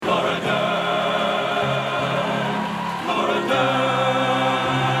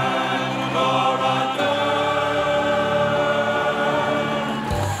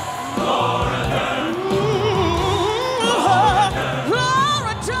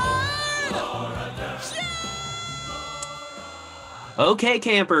Okay,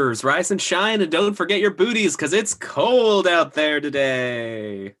 campers, rise and shine and don't forget your booties because it's cold out there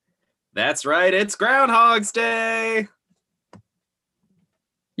today. That's right, it's Groundhog's Day.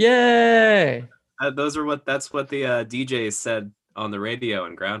 Yay! That's what the DJs said on the radio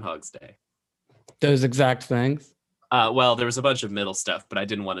on Groundhog's Day. Those exact things. Well, there was a bunch of middle stuff, but I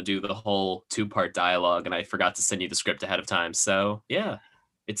didn't want to do the whole two-part dialogue, and I forgot to send you the script ahead of time. So yeah,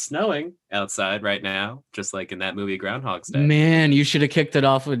 it's snowing outside right now, just like in that movie Groundhog's Day. Man, you should have kicked it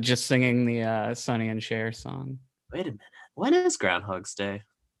off with just singing the Sonny and Cher song. Wait a minute, when is Groundhog's Day?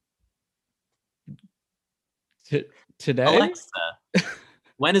 Today? Alexa,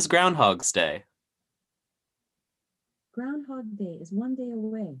 when is Groundhog's Day? Groundhog Day is one day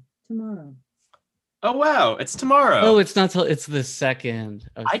away, tomorrow. Oh wow, it's tomorrow. Oh, it's not till it's the second.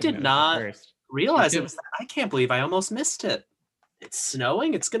 I did not realize it was that. I can't believe I almost missed it. It's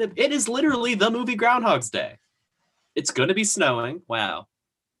snowing. It is literally the movie Groundhog's Day. It's gonna be snowing. Wow.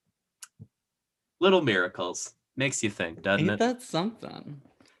 Little miracles. Makes you think, doesn't Ain't it? that something?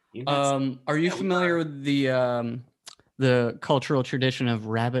 Are you familiar with the cultural tradition of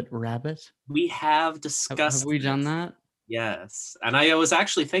rabbit? We have discussed. Have we done that? Yes. And I was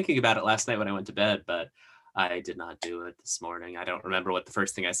actually thinking about it last night when I went to bed, but I did not do it this morning. I don't remember what the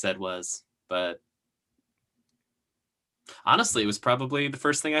first thing I said was, but honestly, it was probably the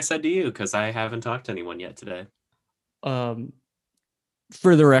first thing I said to you because I haven't talked to anyone yet today.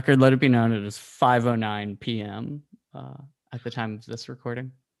 For the record, let it be known it is 5:09 p.m. At the time of this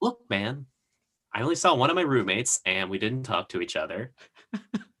recording. Look, man, I only saw one of my roommates and we didn't talk to each other.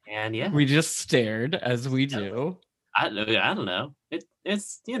 And yeah. We just stared as we do. I don't know.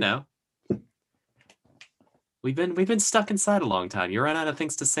 It's we've been stuck inside a long time. You run out of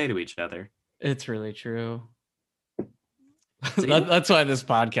things to say to each other. It's really true. So that's why this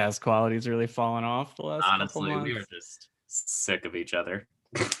podcast quality is really fallen off the last honestly, couple months. we were just sick of each other.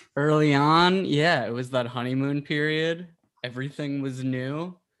 Early on, yeah, it was that honeymoon period. Everything was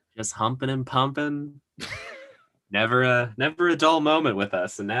new. Just humping and pumping. Never a dull moment with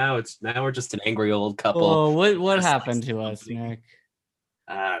us, and now we're just an angry old couple. Oh, what happened to us, Nick?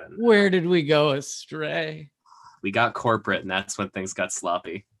 I don't know. Where did we go astray? We got corporate, and that's when things got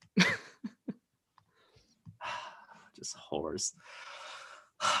sloppy. Just whores.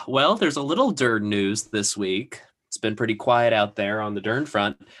 Well, there's a little Dern news this week. It's been pretty quiet out there on the Dern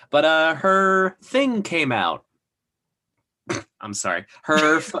front, but her thing came out. I'm sorry.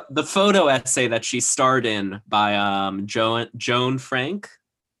 The photo essay that she starred in by Joan Frank.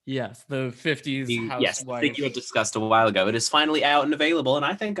 Yes, the 50s housewife. Yes, I think you had discussed a while ago. It is finally out and available, and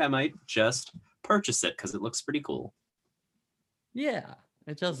I think I might just purchase it because it looks pretty cool. Yeah,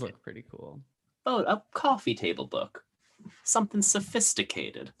 it does look pretty cool. Oh, a coffee table book. Something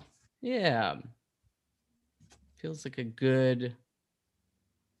sophisticated. Yeah. Feels like a good,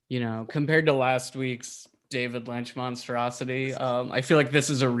 compared to last week's David Lynch monstrosity. I feel like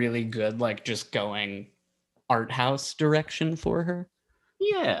this is a really good, just going art house direction for her.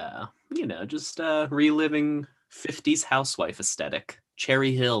 Yeah, just reliving 50s housewife aesthetic.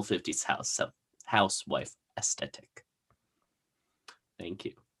 Cherry Hill 50s housewife aesthetic. Thank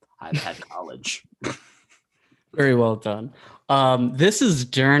you. I've had college. Very well done. This is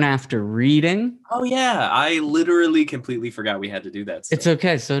Dern after reading. Oh yeah, I literally completely forgot we had to do that. It's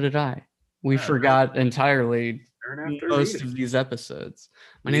okay, so did I. We forgot entirely most of these episodes.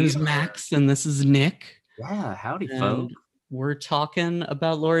 My name is Max, and this is Nick. Yeah, howdy, folks. We're talking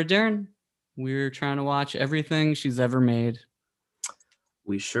about Laura Dern. We're trying to watch everything she's ever made.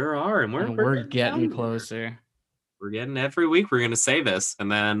 We sure are, and we're getting closer. We're getting every week. We're going to say this,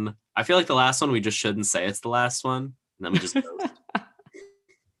 and then I feel like the last one we just shouldn't say it's the last one, and then we just post.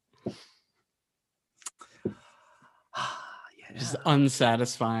 Just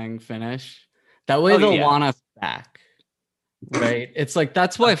unsatisfying finish. That way they'll want us back, right? It's like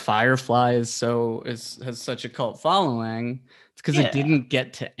that's why Firefly has such a cult following. It's because it didn't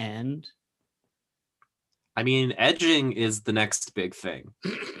get to end. I mean, edging is the next big thing,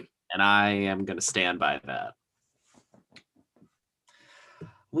 and I am going to stand by that.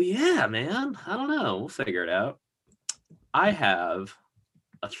 Well, yeah, man. I don't know. We'll figure it out. I have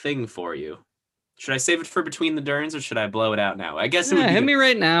a thing for you. Should I save it for between the Derns or should I blow it out now? I guess it would be hit me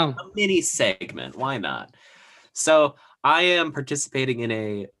right now. A mini segment. Why not? So I am participating in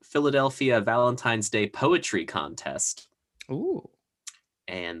a Philadelphia Valentine's Day poetry contest. Ooh.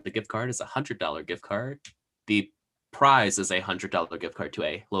 And the gift card is $100 gift card. The prize is $100 gift card to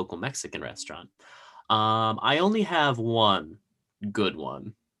a local Mexican restaurant. I only have one good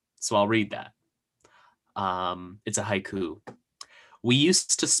one, so I'll read that. It's a haiku. We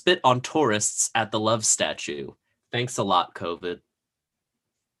used to spit on tourists at the love statue. Thanks a lot, COVID.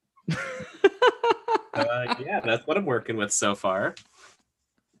 Yeah, that's what I'm working with so far.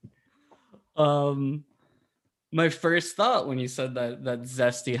 My first thought when you said that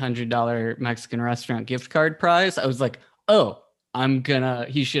zesty $100 Mexican restaurant gift card prize, I was like, oh,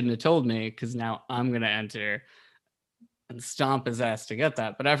 he shouldn't have told me, because now I'm gonna enter and stomp his ass to get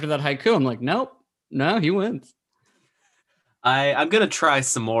that. But after that haiku, I'm like, nope, no, he wins. I'm gonna try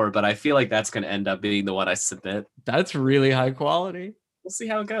some more, but I feel like that's gonna end up being the one I submit. That's really high quality. We'll see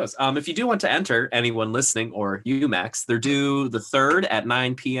how it goes. If you do want to enter, anyone listening, or you, Max, they're due the 3rd at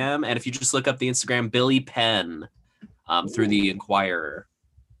 9 p.m. And if you just look up the Instagram Billy Penn through the Inquirer,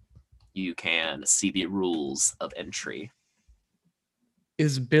 you can see the rules of entry.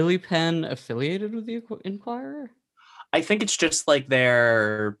 Is Billy Penn affiliated with the Inquirer? I think it's just like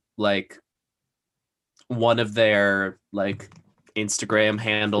their one of their Instagram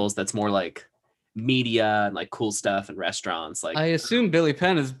handles that's more like media and cool stuff and restaurants. I assume Billy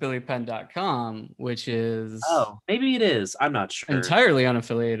Penn is billypenn.com, which is maybe it is. I'm not sure. Entirely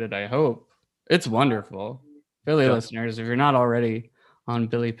unaffiliated, I hope. It's wonderful. Philly listeners, if you're not already on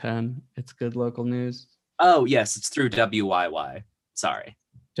Billy Penn, it's good local news. Oh, yes, it's through WYY. Sorry.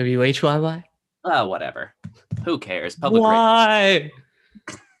 WHYY? Oh, whatever. Who cares? Why?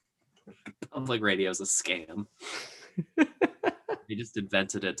 Public radio is a scam. They just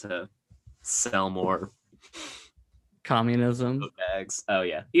invented it to sell more communism tote bags. Oh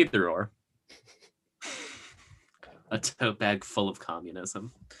yeah, either or. A tote bag full of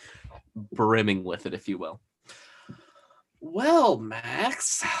communism, brimming with it, if you will. Well,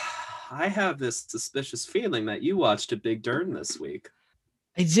 Max, I have this suspicious feeling that you watched a Big Dern this week.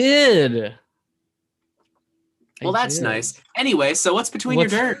 I did. Well, that's nice. Anyway, so what's between your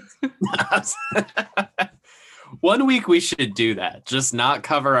Derns? 1 week we should do that. Just not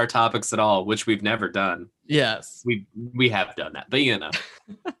cover our topics at all, which we've never done. Yes. We have done that, but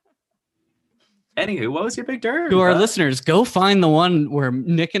Anywho, what was your Big Dern? To our listeners, go find the one where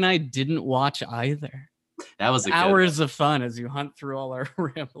Nick and I didn't watch either. That was hours of fun as you hunt through all our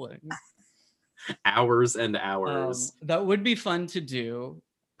ramblings. Hours and hours. That would be fun to do,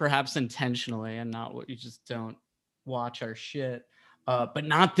 perhaps intentionally, and not what you just don't watch our shit. But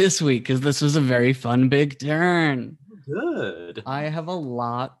not this week, because this was a very fun Big Dern. Good. I have a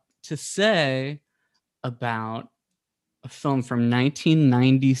lot to say about a film from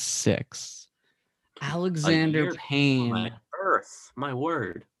 1996. Alexander Payne. My birth. My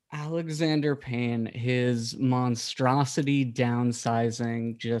word. Alexander Payne, his monstrosity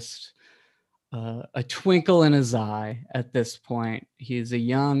downsizing, just a twinkle in his eye at this point. He's a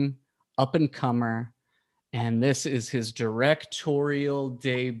young up-and-comer, and this is his directorial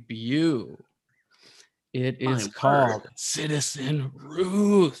debut. It is called Citizen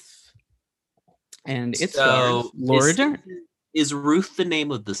Ruth. And it stars Laura Dern. Is Ruth the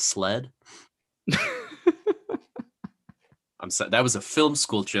name of the sled? I'm sorry, that was a film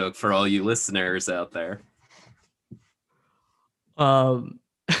school joke for all you listeners out there. I'm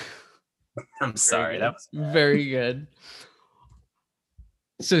sorry, that was bad. Very good.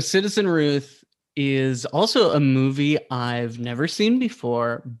 So Citizen Ruth is also a movie I've never seen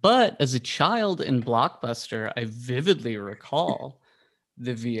before, but as a child in Blockbuster, I vividly recall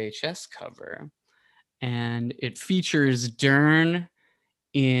the VHS cover. And it features Dern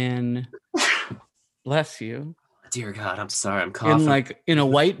in, bless you. Dear God, I'm sorry, I'm coughing. In a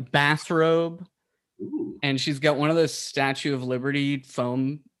white bathrobe. Ooh. And she's got one of those Statue of Liberty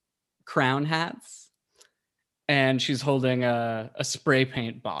foam crown hats. And she's holding a spray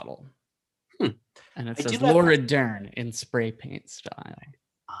paint bottle. And it says Laura Dern in spray paint style.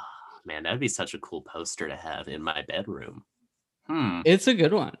 Oh, man, that'd be such a cool poster to have in my bedroom. It's a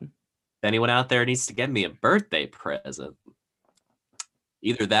good one. If anyone out there needs to get me a birthday present,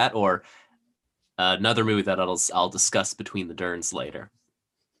 either that or another movie that I'll discuss between the Derns later.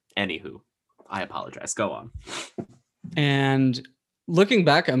 Anywho, I apologize. Go on. And looking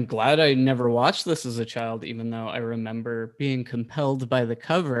back, I'm glad I never watched this as a child, even though I remember being compelled by the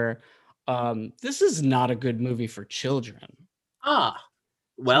cover. This is not a good movie for children.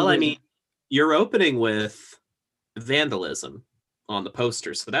 Well, I mean, you're opening with vandalism on the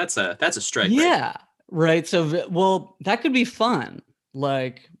poster, so that's a strike. Yeah, right. So, well, that could be fun.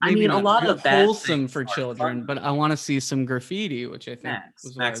 Like, I mean, a lot of that wholesome for children, but I want to see some graffiti, which I think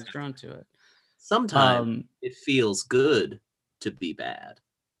was why I was drawn to it. Sometimes it feels good to be bad.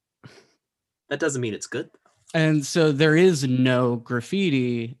 That doesn't mean it's good. And so there is no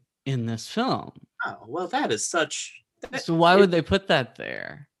graffiti in this film. Oh, well, that is such... So why would they put that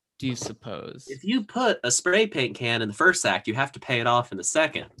there, do you suppose? If you put a spray paint can in the first act, you have to pay it off in the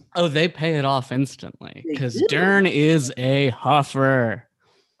second. Oh, they pay it off instantly, because Dern is a huffer.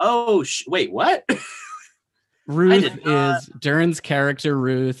 Oh, wait, what? Ruth is Dern's character.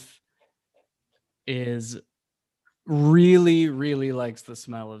 Ruth is really, really likes the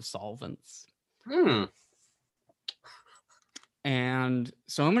smell of solvents. And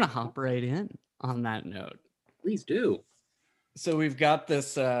so I'm going to hop right in on that note. Please do. So we've got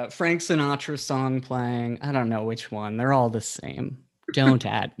this Frank Sinatra song playing. I don't know which one. They're all the same. Don't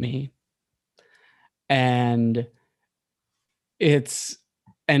at me. And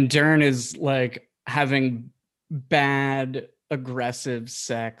Dern is like having bad, aggressive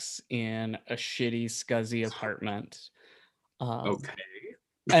sex in a shitty, scuzzy apartment. Okay.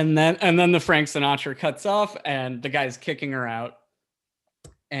 And then the Frank Sinatra cuts off and the guy's kicking her out.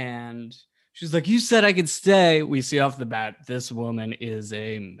 And she's like, you said I could stay. We see off the bat, this woman is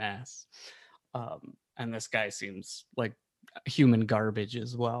a mess. And this guy seems like human garbage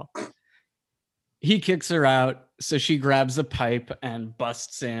as well. He kicks her out. So she grabs a pipe and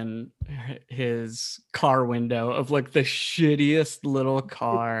busts in his car window of like the shittiest little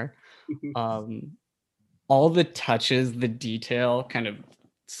car. All the touches, the detail, kind of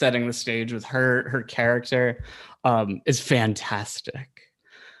setting the stage with her character is fantastic.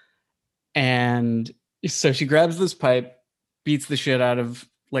 And so she grabs this pipe, beats the shit out of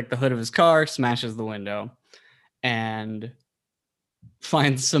like the hood of his car, smashes the window, and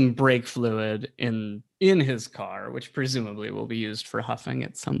finds some brake fluid in his car, which presumably will be used for huffing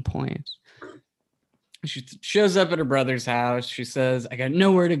at some point. She shows up at her brother's house. She says, I got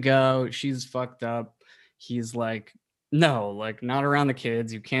nowhere to go. She's fucked up. He's like, no, like not around the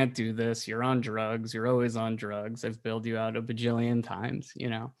kids. You can't do this. You're on drugs. You're always on drugs. I've bailed you out a bajillion times, you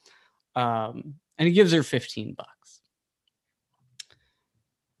know? And he gives her $15.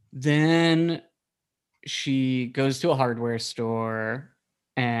 Then she goes to a hardware store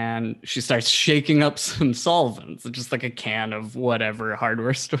and she starts shaking up some solvents, just like a can of whatever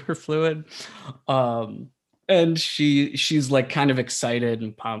hardware store fluid. And she's like kind of excited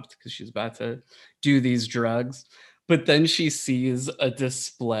and pumped because she's about to do these drugs. But then she sees a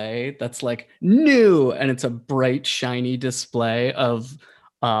display that's like new, and it's a bright, shiny display of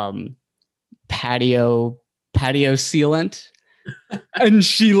patio sealant. And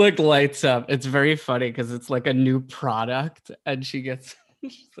she like lights up. It's very funny because it's like a new product, and she's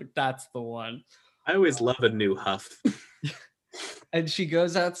like, that's the one. I always love a new huff. And she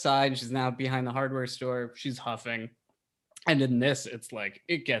goes outside and she's now behind the hardware store. She's huffing. And in this, it's like,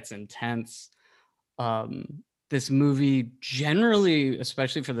 it gets intense. This movie generally,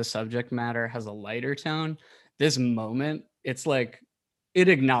 especially for the subject matter, has a lighter tone. This moment, it's like, it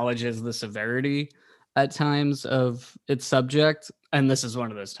acknowledges the severity at times of its subject. And this is one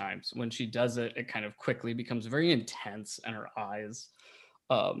of those times when she does it, it kind of quickly becomes very intense, and her eyes,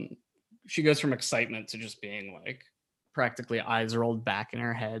 she goes from excitement to just being like practically eyes rolled back in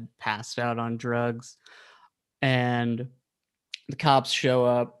her head, passed out on drugs. And the cops show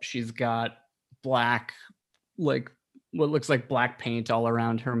up. She's got black, like what looks like black paint all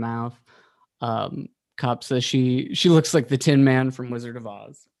around her mouth. Cop says she looks like the Tin Man from Wizard of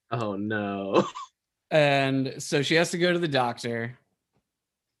Oz. Oh no. And so she has to go to the doctor,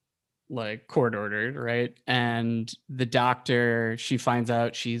 like court ordered, right? And the doctor, she finds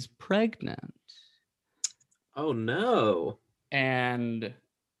out she's pregnant. Oh no. And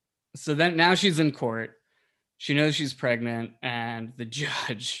so then now she's in court. She knows she's pregnant, and the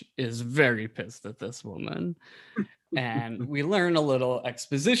judge is very pissed at this woman. And we learn a little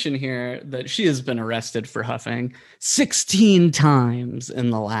exposition here that she has been arrested for huffing 16 times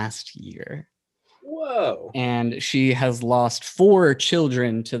in the last year. Whoa. And she has lost 4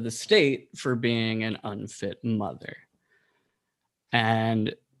 children to the state for being an unfit mother.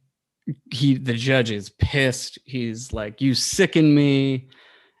 And the judge is pissed. He's like, you sicken me.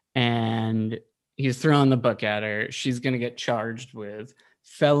 And he's throwing the book at her. She's going to get charged with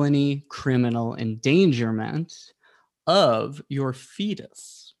felony criminal endangerment of your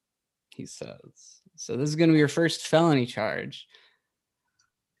fetus, he says. So this is going to be your first felony charge.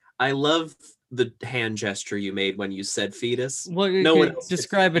 I love the hand gesture you made when you said fetus. Well, no one else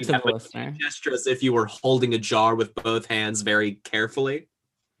describe it to the listener. Gesture as if you were holding a jar with both hands very carefully.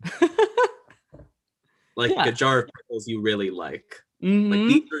 Like a jar of pickles you really like. Mm-hmm.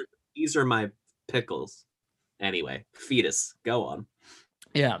 Like these are my pickles. Anyway, fetus, go on.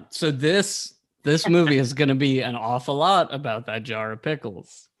 Yeah, so this movie is going to be an awful lot about that jar of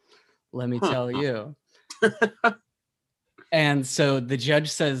pickles. Let me tell you. And so the judge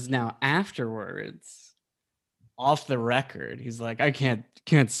says now afterwards, off the record, he's like, I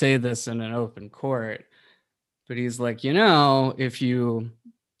can't say this in an open court. But he's like, you know, if you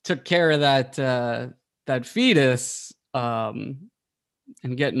took care of that fetus,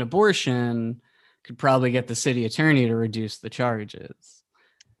 and get an abortion could probably get the city attorney to reduce the charges.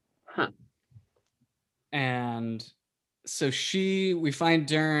 Huh. And so we find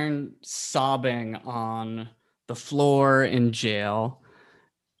Dern sobbing on the floor in jail,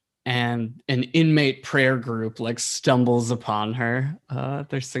 and an inmate prayer group like stumbles upon her.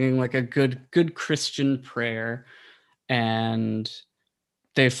 They're singing like a good Christian prayer, and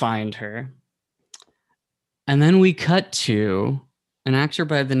they find her. And then we cut to an actor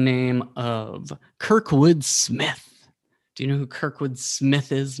by the name of Kirkwood Smith. Do you know who Kirkwood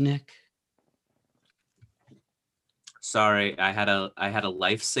Smith is, Nick? Sorry, I had a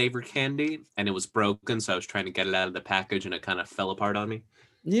lifesaver candy and it was broken, so I was trying to get it out of the package and it kind of fell apart on me.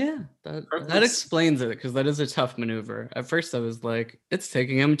 Yeah, that explains it, because that is a tough maneuver. At first I was like, it's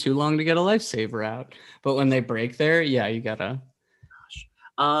taking him too long to get a lifesaver out. But when they break there, yeah, you gotta.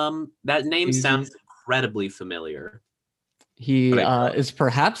 That name sounds incredibly familiar. He is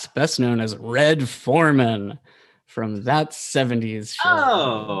perhaps best known as Red Foreman from That 70s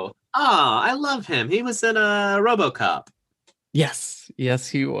Show. I love him. He was in RoboCop. Yes,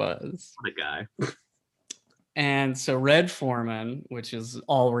 he was. What a guy. And so Red Foreman, which is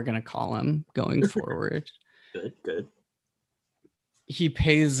all we're going to call him going forward. Good. He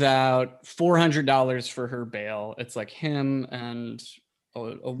pays out $400 for her bail. It's like him and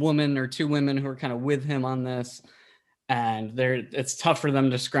a woman or two women who are kind of with him on this. And it's tough for them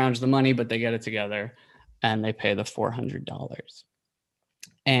to scrounge the money, but they get it together and they pay the $400.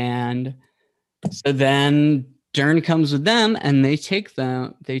 And so then Dern comes with them, and they take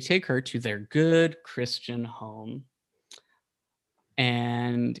her to their good Christian home.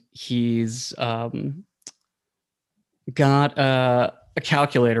 And he's got a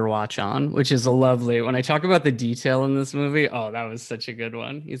calculator watch on, which is a lovely, when I talk about the detail in this movie, that was such a good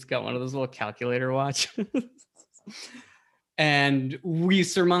one. He's got one of those little calculator watches. And we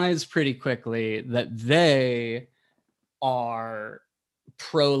surmise pretty quickly that they are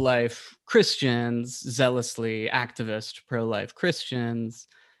pro-life Christians, zealously activist pro-life Christians,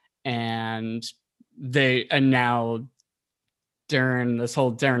 and now during this whole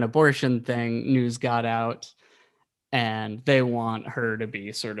Dern abortion thing, news got out, and they want her to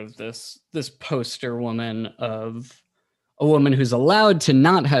be sort of this poster woman of a woman who's allowed to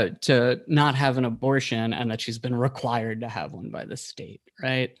not have an abortion, and that she's been required to have one by the state,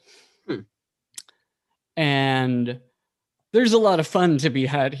 right? And there's a lot of fun to be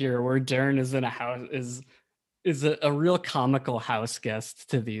had here, where Dern is in a house, is a real comical house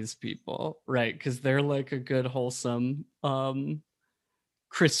guest to these people, right? Because they're like a good, wholesome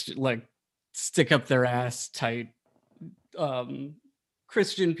Christian, like stick up their ass tight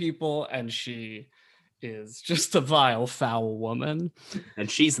Christian people, and she is just a vile, foul woman.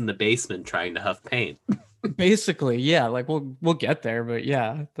 And she's in the basement trying to huff paint. Basically, yeah. Like we'll get there, but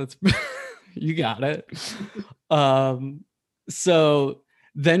yeah, that's you got it. So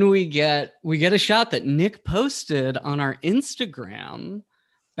then we get a shot that Nick posted on our Instagram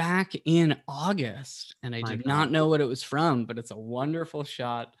back in August, and I did not know what it was from, but it's a wonderful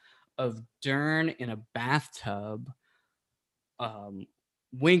shot of Dern in a bathtub,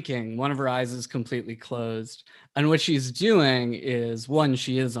 winking. One of her eyes is completely closed, and what she's doing is, one,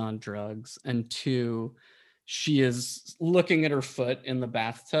 she is on drugs, and two, she is looking at her foot in the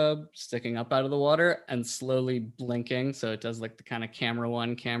bathtub sticking up out of the water and slowly blinking, so it does like the kind of camera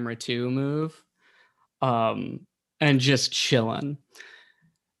 1, camera 2 move, and just chilling.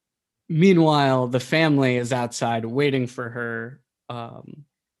 Meanwhile, the family is outside waiting for her,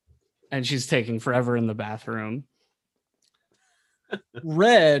 and she's taking forever in the bathroom.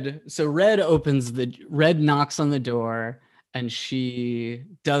 Red knocks on the door, and she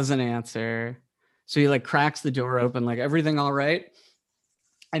doesn't answer. So he like cracks the door open, like, everything all right?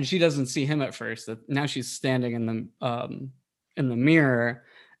 And she doesn't see him at first. Now she's standing in the mirror,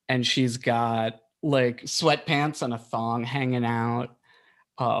 and she's got like sweatpants and a thong hanging out,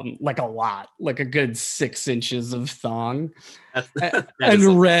 like a lot, like a good 6 inches of thong.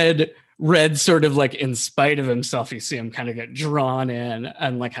 And Red sort of like, in spite of himself, you see him kind of get drawn in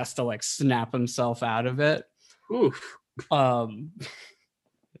and like has to like snap himself out of it. Oof.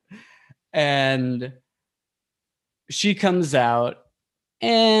 And she comes out,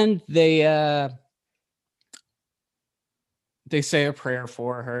 and they say a prayer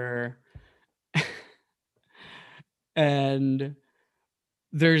for her. And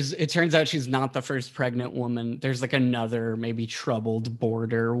it turns out she's not the first pregnant woman. There's like another maybe troubled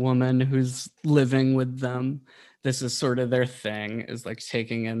border woman who's living with them. This is sort of their thing, is like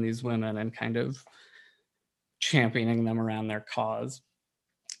taking in these women and kind of championing them around their cause.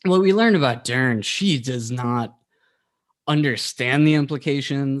 What we learned about Dern, she does not understand the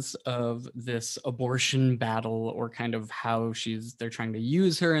implications of this abortion battle, or kind of how they're trying to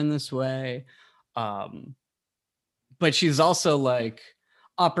use her in this way. But she's also like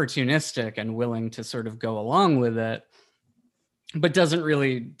opportunistic and willing to sort of go along with it, but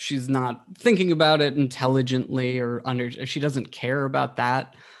she's not thinking about it intelligently, or she doesn't care about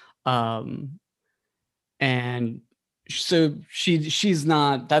that. And so she's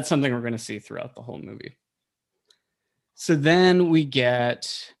not, that's something we're going to see throughout the whole movie. So then we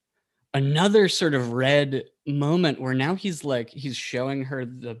get another sort of red moment where now he's showing her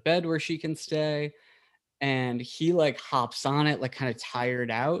the bed where she can stay, and he like hops on it, like kind of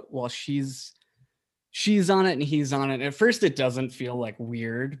tired out, while she's on it and he's on it. At first it doesn't feel like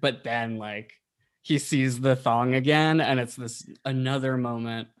weird, but then like he sees the thong again, and it's this another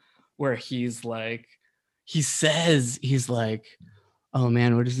moment where he's like, oh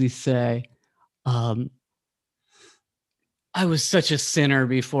man, what does he say? I was such a sinner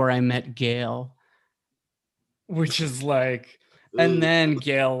before I met Gail, which is like, and then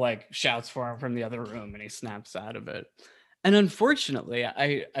Gail like shouts for him from the other room, and he snaps out of it. And unfortunately,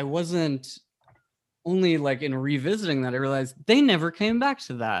 I wasn't, only like in revisiting that, I realized they never came back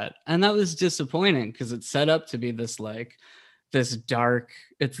to that. And that was disappointing, because it's set up to be this like this dark,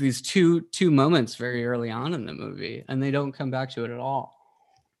 it's these two moments very early on in the movie, and they don't come back to it at all.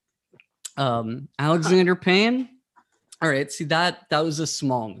 Alexander Payne. All right, see, that was a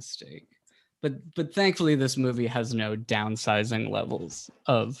small mistake, but thankfully this movie has no downsizing levels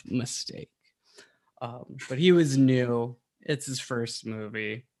of mistake. But he was new; it's his first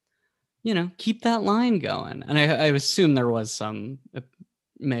movie. Keep that line going, and I assume there was some. It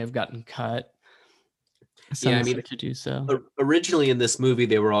may have gotten cut. Yeah, I mean, to do so. Originally in this movie,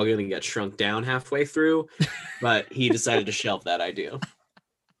 they were all going to get shrunk down halfway through, but he decided to shelve that idea.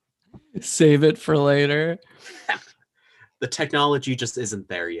 Save it for later. The technology just isn't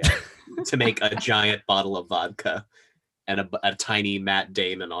there yet to make a giant bottle of vodka and a tiny Matt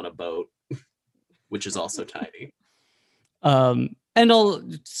Damon on a boat, which is also tiny. And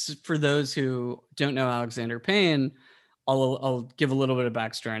for those who don't know Alexander Payne, I'll give a little bit of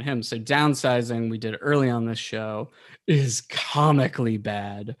backstory on him. So Downsizing, we did early on this show, is comically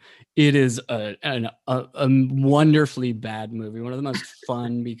bad. It is a wonderfully bad movie. One of the most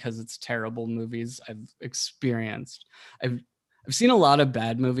fun, because it's terrible, movies I've experienced. I've seen a lot of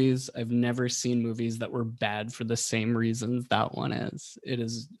bad movies. I've never seen movies that were bad for the same reasons that one is. It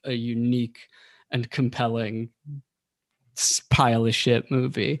is a unique and compelling pile of shit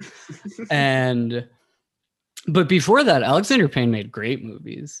movie. But before that, Alexander Payne made great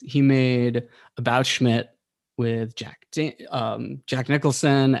movies. He made About Schmidt with Jack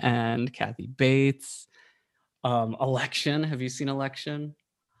Nicholson and Kathy Bates. Election. Have you seen Election?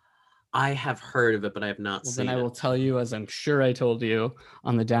 I have heard of it, but I have not seen it. Then I will tell you, as I'm sure I told you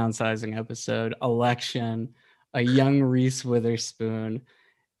on the Downsizing episode, Election, a young Reese Witherspoon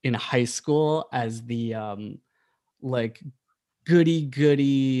in high school as the like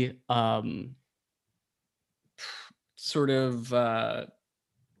goody sort of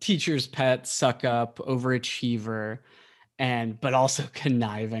teacher's pet, suck up, overachiever, but also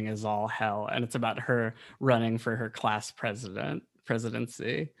conniving as all hell. And it's about her running for her class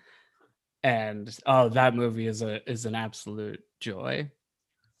presidency. And that movie is an absolute joy.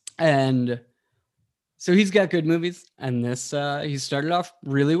 And so he's got good movies, and this he started off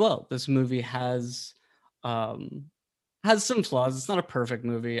really well. This movie has some flaws. It's not a perfect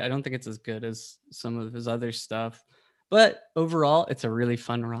movie. I don't think it's as good as some of his other stuff, but overall, it's a really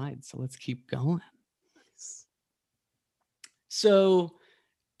fun ride. So let's keep going. So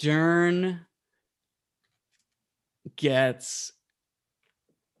Dern gets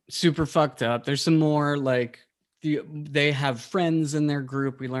super fucked up. There's some more like they have friends in their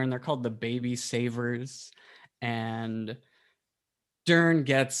group. We learn they're called the Baby Savers, and Dern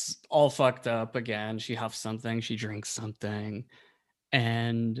gets all fucked up again. She huffs something, she drinks something,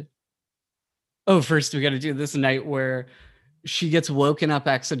 and first we got to do this night where she gets woken up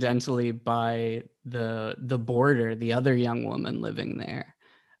accidentally by the boarder, the other young woman living there,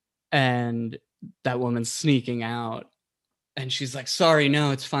 and that woman's sneaking out, and she's like, "Sorry,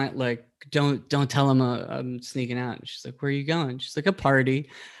 no, it's fine. Like, don't tell him I'm sneaking out." And she's like, "Where are you going?" She's like, "A party."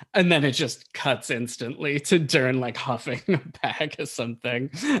 And then it just cuts instantly to Dern like huffing a bag of something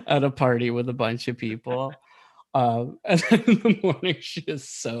at a party with a bunch of people. And then in the morning, she is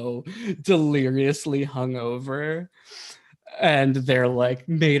so deliriously hungover, and they're like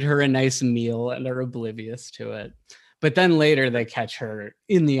made her a nice meal and are oblivious to it. But then later they catch her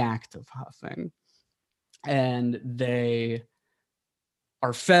in the act of huffing, and they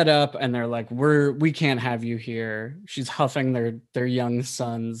are fed up and they're like, we can't have you here. She's huffing their young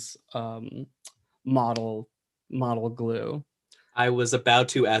son's model glue. I was about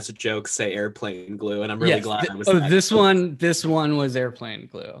to, as a joke, say airplane glue, and I'm really glad I was. This one was airplane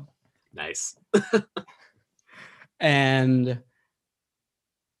glue. Nice. And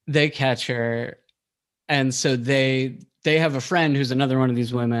they catch her, and so they have a friend who's another one of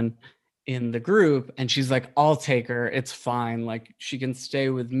these women in the group, and she's like, I'll take her, it's fine, like she can stay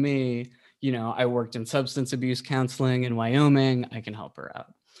with me, you know, I worked in substance abuse counseling in Wyoming, I can help her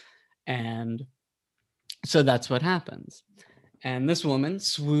out. And so that's what happens. And this woman,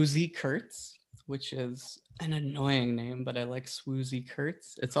 Swoosie Kurtz, which is an annoying name, but I like Swoosie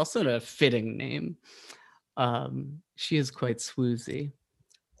Kurtz. It's also a fitting name. She is quite swoozy.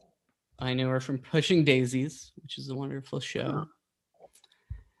 I knew her from Pushing Daisies, which is a wonderful show.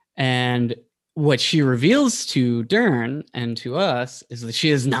 And what she reveals to Dern and to us is that she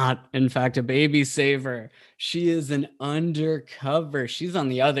is not, in fact, a baby saver. She is an undercover. She's on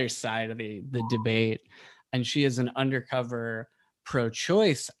the other side of the debate, and she is an undercover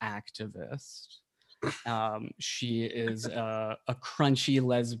pro-choice activist. She is a crunchy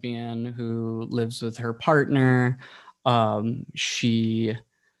lesbian who lives with her partner. One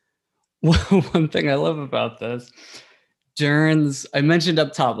thing I love about this, I mentioned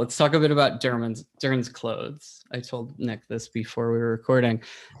up top, let's talk a bit about Dern's clothes. I told Nick this before we were recording,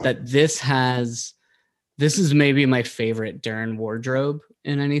 that this is maybe my favorite Dern wardrobe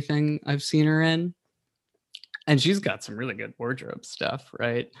in anything I've seen her in. And she's got some really good wardrobe stuff,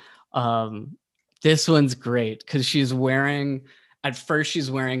 right? This one's great because she's wearing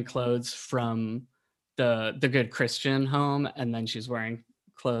clothes from the Good Christian home, and then she's wearing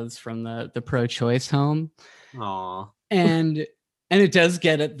clothes from the pro-choice home. Aww. And it does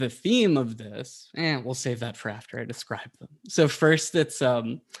get at the theme of this. We'll save that for after I describe them. So first, it's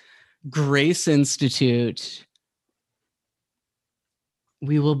Grace Institute.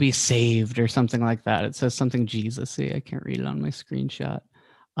 We will be saved, or something like that. It says something Jesus-y. I can't read it on my screenshot.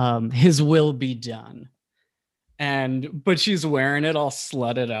 His will be done. But she's wearing it all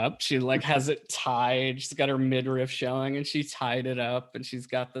slutted up. She like has it tied. She's got her midriff showing, and she tied it up, and she's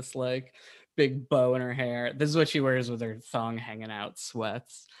got this like big bow in her hair. This is what she wears with her thong hanging out,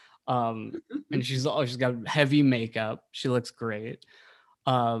 sweats. And she's got heavy makeup. She looks great.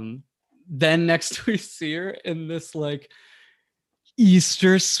 Then next we see her in this like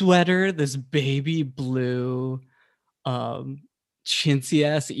Easter sweater, this baby blue chintzy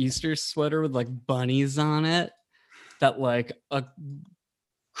ass Easter sweater with like bunnies on it that like a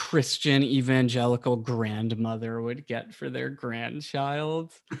Christian evangelical grandmother would get for their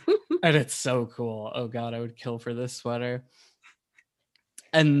grandchild. And it's so cool. Oh God, I would kill for this sweater.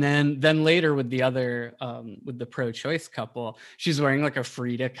 And then later with the other with the pro-choice couple, she's wearing like a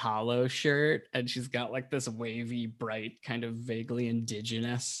Frida Kahlo shirt, and she's got like this wavy, bright, kind of vaguely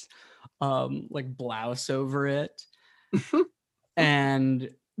indigenous like blouse over it. And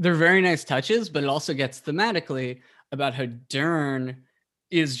they're very nice touches, but it also gets thematically about how Dern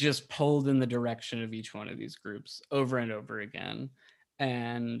is just pulled in the direction of each one of these groups over and over again.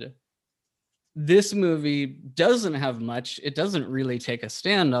 And this movie doesn't have much. It doesn't really take a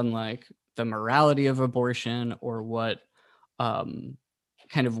stand on like the morality of abortion or what kind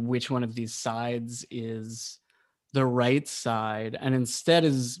of which one of these sides is the right side, and instead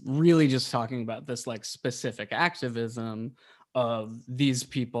is really just talking about this like specific activism of these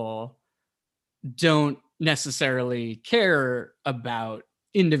people don't necessarily care about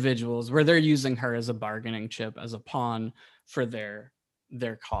individuals, where they're using her as a bargaining chip, as a pawn for their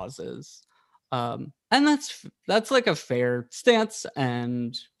causes. And that's like a fair stance,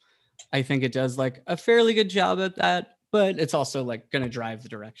 and I think it does like a fairly good job at that, but it's also like going to drive the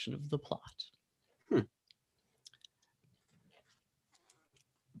direction of the plot.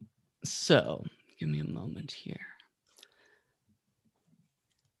 So give me a moment here.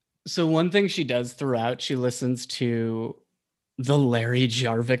 So one thing she does throughout, she listens to the Larry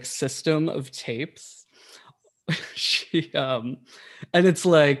Jarvik system of tapes. She and it's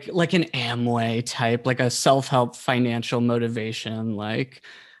like an Amway type, like a self-help financial motivation, like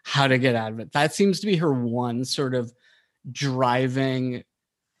how to get out of it. That seems to be her one sort of driving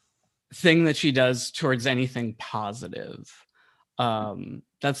thing that she does towards anything positive.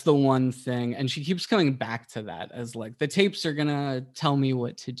 That's the one thing, and she keeps coming back to that as like the tapes are gonna tell me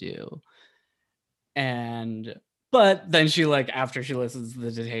what to do. But then she like, after she listens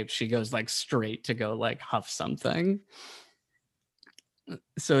to the tapes, she goes like straight to go like huff something.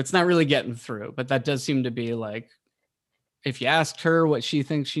 So it's not really getting through, but that does seem to be like, if you asked her what she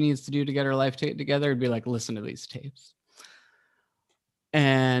thinks she needs to do to get her life together, it'd be like, listen to these tapes.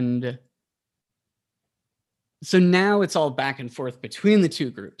 And so now it's all back and forth between the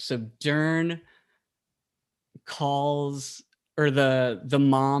two groups. So Dern calls, or the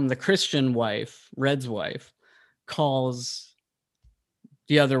mom, the Christian wife, Red's wife, calls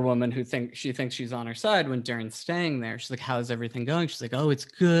the other woman who thinks she's on her side when Dern's staying there. She's like, how's everything going? She's like, oh, it's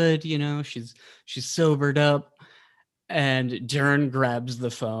good. You know, she's sobered up. And Dern grabs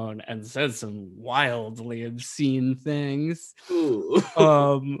the phone and says some wildly obscene things.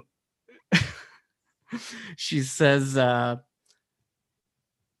 She says,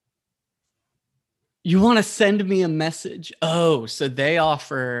 you want to send me a message? Oh, so they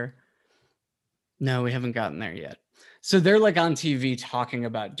offer. No, we haven't gotten there yet. So they're like on TV talking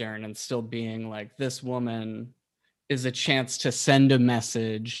about Dern and still being like, this woman is a chance to send a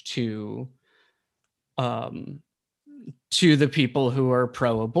message to the people who are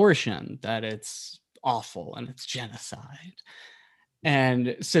pro-abortion, that it's awful and it's genocide.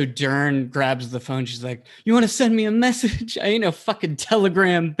 And so Dern grabs the phone. She's like, you want to send me a message? I ain't no fucking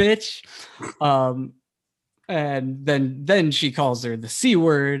Telegram, bitch. And then she calls her the C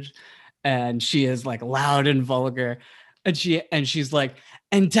word, and she is like loud and vulgar. And she's like,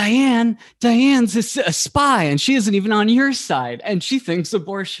 and Diane's a spy, and she isn't even on your side. And she thinks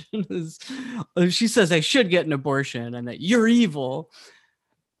abortion is, she says I should get an abortion and that you're evil.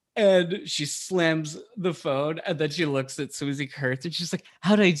 And she slams the phone, and then she looks at Susie Kurtz and she's like,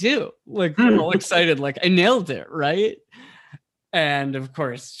 how'd I do? Like, all excited, like, I nailed it, right? And of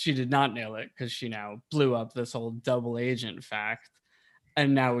course, she did not nail it, because she now blew up this whole double agent fact.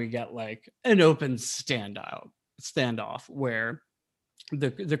 And now we get like an open standoff where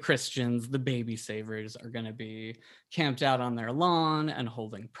the Christians, the baby savers, are going to be camped out on their lawn and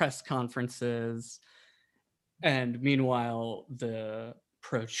holding press conferences. And meanwhile, the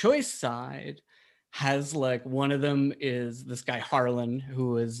pro-choice side has like, one of them is this guy Harlan,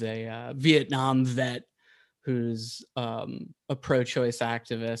 who is a Vietnam vet who's a pro-choice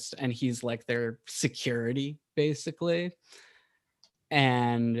activist, and he's like their security basically,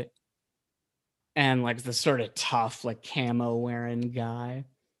 and like the sort of tough like camo wearing guy.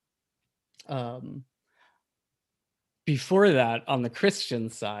 Before that, on the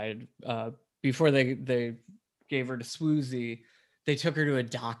Christian side, before they gave her to Swoozie, they took her to a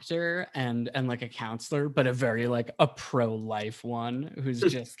doctor and like a counselor, but a very like a pro-life one, who's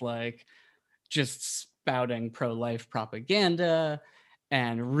just spouting pro-life propaganda,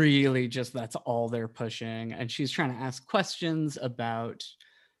 and really just that's all they're pushing. And she's trying to ask questions about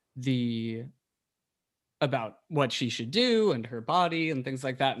what she should do and her body and things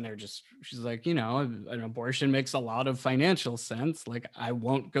like that, and she's like, you know, an abortion makes a lot of financial sense, like I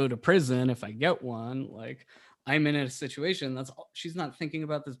won't go to prison if I get one, like I'm in a situation that's all. She's not thinking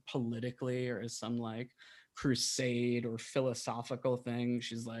about this politically or as some like crusade or philosophical thing.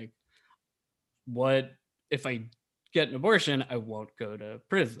 She's like, what if I get an abortion? I won't go to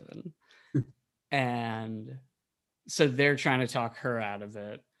prison. And so they're trying to talk her out of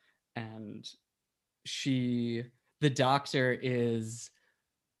it. And the doctor is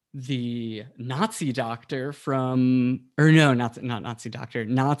the Nazi doctor from, or no, not Nazi doctor,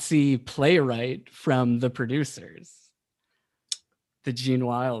 Nazi playwright from The Producers, the Gene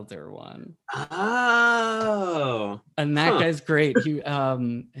Wilder one. Oh, and that guy's great. He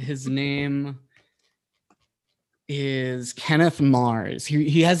his name is Kenneth Mars.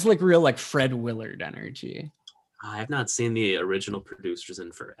 He has like real like Fred Willard energy. I've not seen the original Producers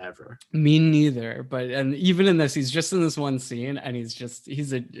in forever. Me neither. And even in this, he's just in this one scene, and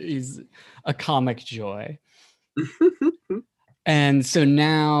he's a comic joy. And so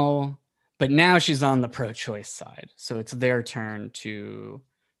now she's on the pro-choice side. So it's their turn to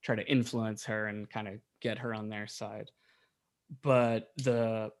try to influence her and kind of get her on their side. But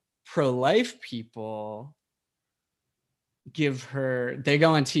the pro-life people they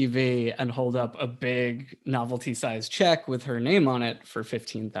go on TV and hold up a big novelty-sized check with her name on it for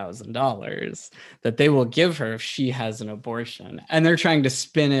 $15,000 that they will give her if she has an abortion. And they're trying to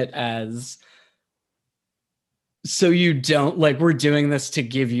spin it as, so you don't, like, we're doing this to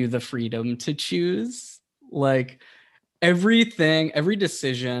give you the freedom to choose. Like, every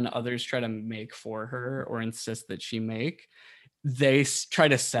decision others try to make for her or insist that she make, they try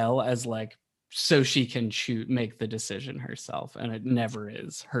to sell as like, so she can make the decision herself. And it never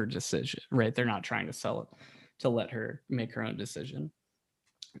is her decision, right? They're not trying to sell it to let her make her own decision.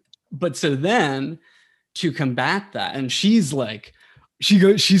 But so then to combat that, and she's like,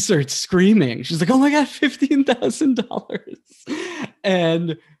 she starts screaming. She's like, oh my God, $15,000.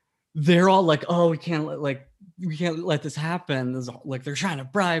 And they're all like, oh, we can't let this happen. Like, they're trying to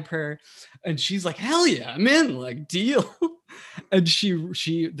bribe her. And she's like, hell yeah, I'm in, like, deal. And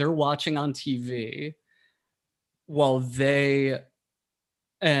they're watching on TV while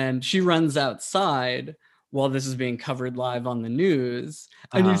she runs outside while this is being covered live on the news.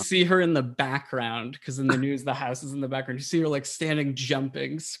 And you see her in the background, because in the news, the house is in the background. You see her like standing,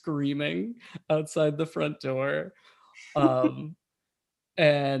 jumping, screaming outside the front door.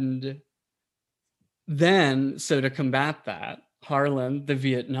 And then, so to combat that, Harlan, the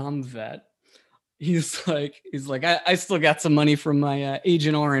Vietnam vet, he's like, I still got some money from my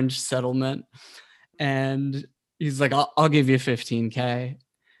Agent Orange settlement. And he's like, I'll give you 15K.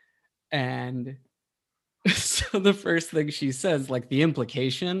 And so the first thing she says, like the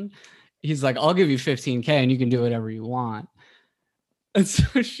implication, he's like, I'll give you 15K and you can do whatever you want. And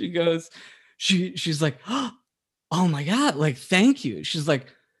so she goes, she's like, oh my God, like, thank you. She's like,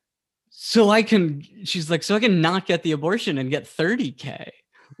 so I can not get the abortion and get 30K.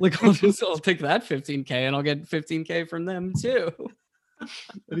 Like, I'll take that 15K and I'll get 15K from them too.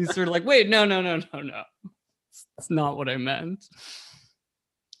 And he's sort of like, wait, no. It's not what I meant.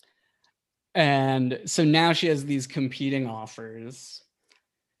 And so now she has these competing offers.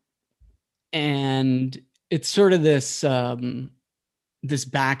 And it's sort of this this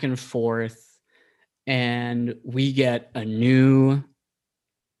back and forth. And we get a new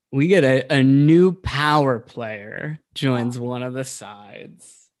power player joins one of the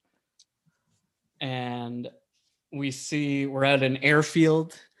sides. And we're at an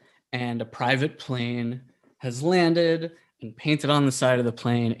airfield, and a private plane has landed, and painted on the side of the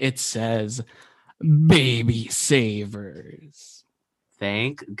plane, it says Baby Savers.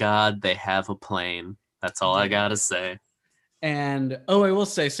 Thank God they have a plane. That's all I gotta say. And I will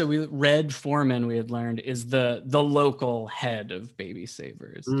say, so Red Foreman, we had learned, is the local head of Baby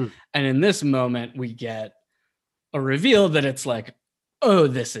Savers. And in this moment, we get a reveal that it's like, oh,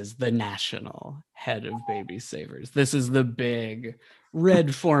 this is the national head of Baby Savers. This is the big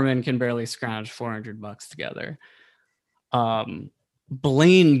Red Foreman can barely scrounge $400 together.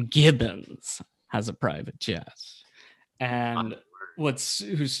 Blaine Gibbons has a private jet, and who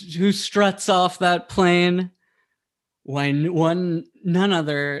struts off that plane? None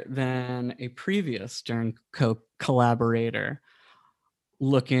other than a previous Stern collaborator,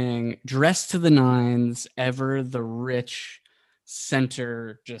 looking dressed to the nines, ever the rich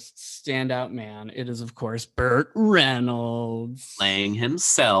center, just standout man. It is, of course, Burt Reynolds playing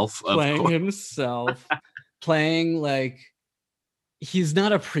himself. Playing like he's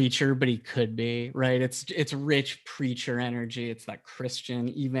not a preacher, but he could be, right? It's rich preacher energy. It's that Christian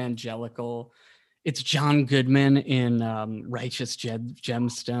evangelical. It's John Goodman in Righteous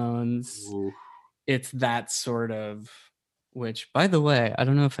Gemstones. Ooh. It's that sort of, which, by the way, I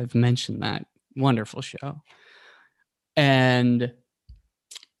don't know if I've mentioned that. Wonderful show. And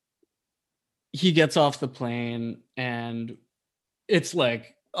he gets off the plane, and it's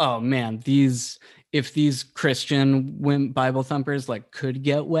like, oh man, if these Christian Bible thumpers like could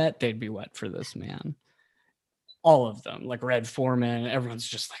get wet, they'd be wet for this man. All of them, like Red Foreman, everyone's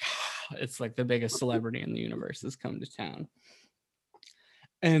just like, it's like the biggest celebrity in the universe has come to town.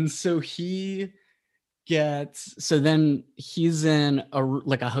 And so then he's in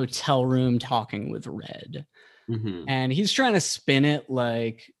a hotel room talking with Red. Mm-hmm. And he's trying to spin it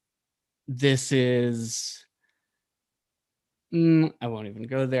like this is, I won't even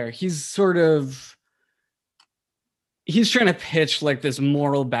go there. He's trying to pitch like this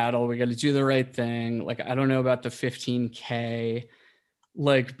moral battle. We got to do the right thing. Like, I don't know about the 15K,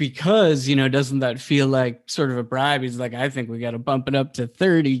 like, because, doesn't that feel like sort of a bribe? He's like, I think we got to bump it up to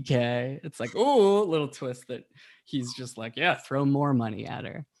 30K. It's like, oh, a little twist that he's just like, yeah, throw more money at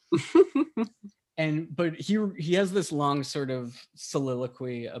her. But he has this long sort of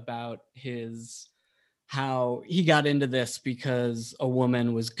soliloquy about how he got into this because a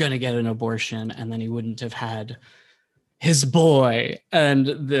woman was going to get an abortion and then he wouldn't have had his boy. And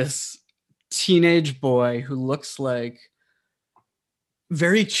this teenage boy who looks like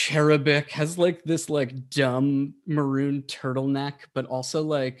very cherubic, has like this like dumb maroon turtleneck, but also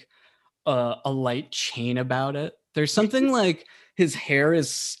like a light chain about it. There's something like his hair is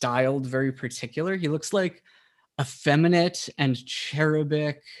styled very particular. He looks like effeminate and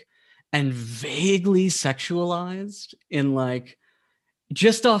cherubic and vaguely sexualized in like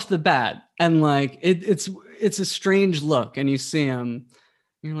just off the bat. And like it's a strange look. And you see him,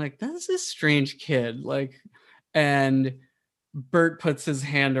 you're like, that's a strange kid. Like, and Bert puts his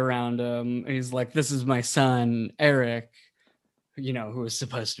hand around him. And he's like, this is my son, Eric, who was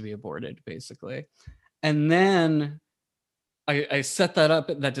supposed to be aborted, basically. And then I set that up,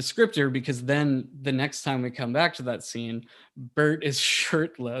 that descriptor, because then the next time we come back to that scene, Bert is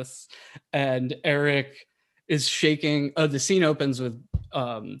shirtless and Eric is shaking. Oh, the scene opens with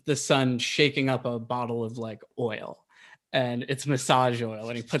the son shaking up a bottle of like oil, and it's massage oil,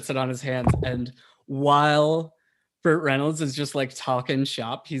 and he puts it on his hands. And while Burt Reynolds is just like talking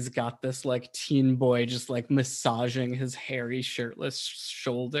shop, he's got this like teen boy just like massaging his hairy shirtless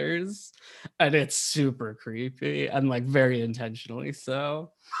shoulders, and it's super creepy and like very intentionally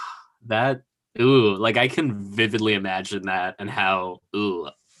so. That like I can vividly imagine that and how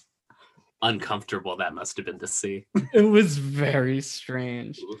uncomfortable that must have been to see. It was very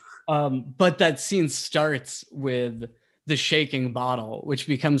strange. But that scene starts with the shaking bottle, which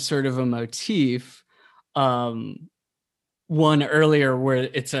becomes sort of a motif. One earlier where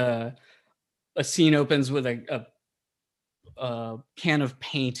it's a scene opens with a can of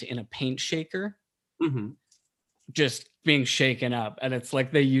paint in a paint shaker, just being shaken up, and it's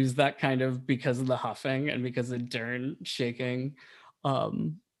like they use that kind of because of the huffing and because of Dern shaking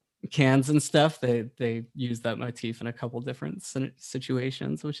cans and stuff. They use that motif in a couple different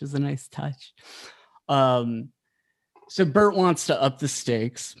situations, which is a nice touch. So Burt wants to up the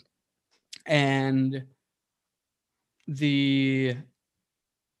stakes, and the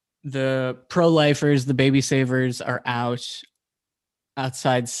pro-lifers, the baby savers, are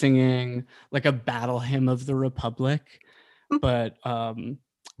outside singing like a battle hymn of the Republic. But how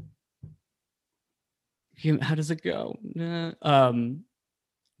does it go?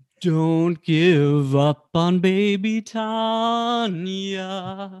 Don't give up on baby Tanya.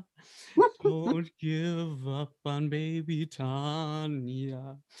 Don't give up on baby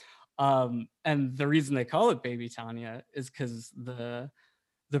Tanya. And the reason they call it Baby Tanya is because the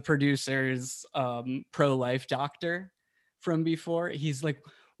producer's pro-life doctor from before, he's like,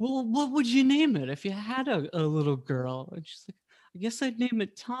 well, what would you name it if you had a little girl? And she's like, I guess I'd name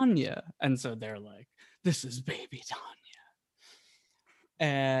it Tanya. And so they're like, this is Baby Tanya.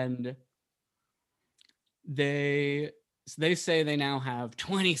 And they say they now have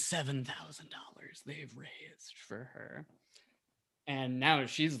 $27,000 they've raised for her. And now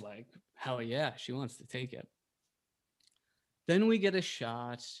she's like, hell yeah, she wants to take it. Then we get a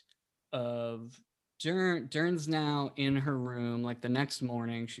shot of Dern's now in her room, like the next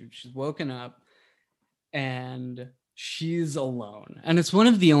morning. She's woken up and she's alone. And it's one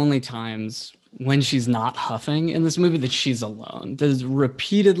of the only times when she's not huffing in this movie that she's alone. There's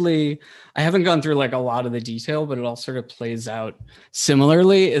repeatedly, I haven't gone through like a lot of the detail, but it all sort of plays out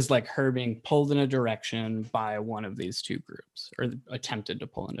similarly, is like her being pulled in a direction by one of these two groups, or attempted to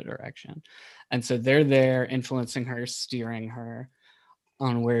pull in a direction. And so they're there influencing her, steering her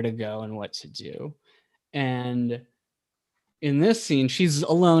on where to go and what to do. And in this scene, she's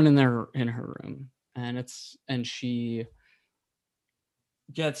alone in her room, and she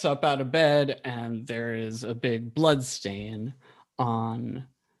gets up out of bed, and there is a big blood stain on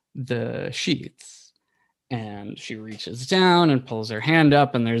the sheets. And she reaches down and pulls her hand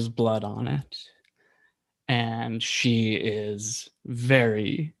up, and there's blood on it. And she is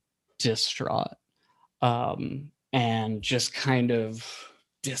very distraught, and just kind of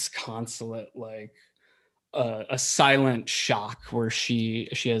disconsolate, like a silent shock where she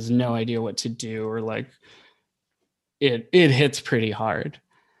has no idea what to do, or like it hits pretty hard.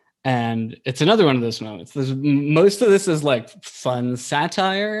 And it's another one of those moments. Most of this is like fun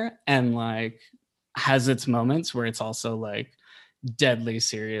satire and like has its moments where it's also like deadly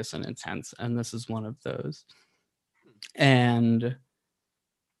serious and intense, and this is one of those. And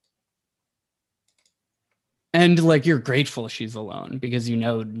like you're grateful she's alone, because you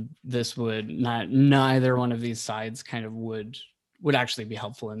know this would neither one of these sides kind of would actually be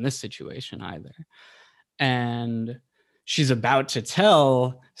helpful in this situation either. And she's about to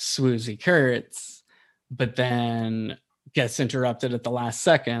tell Swoosie Kurtz, but then gets interrupted at the last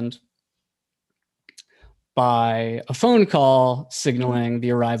second by a phone call signaling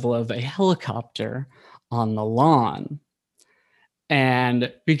the arrival of a helicopter on the lawn.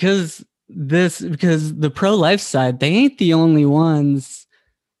 And because the pro-life side, they ain't the only ones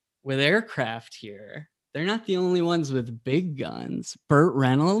with aircraft here. They're not the only ones with big guns. Burt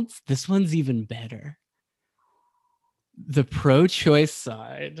Reynolds, this one's even better. The pro-choice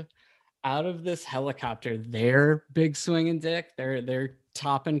side, out of this helicopter, their big swinging dick, their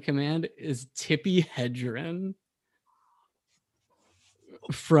top in command is Tippi Hedren,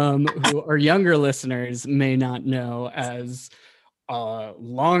 from who our younger listeners may not know as a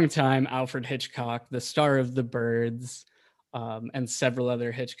longtime Alfred Hitchcock, the star of The Birds, and several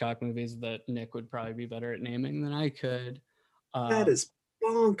other Hitchcock movies that Nick would probably be better at naming than I could. That is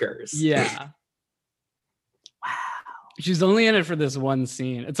bonkers. Yeah. Wow. She's only in it for this one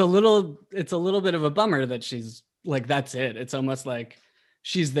scene. It's a little bit of a bummer that she's like, that's it. It's almost like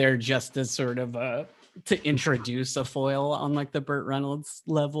she's there just as sort of a to introduce a foil on like the Burt Reynolds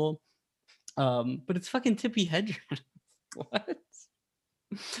level. But it's fucking Tippi Hedren. What?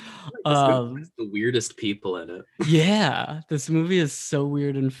 It's the weirdest people in it. Yeah, this movie is so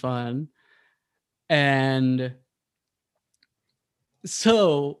weird and fun. And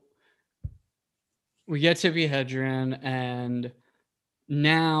so we get Tippi Hedren, and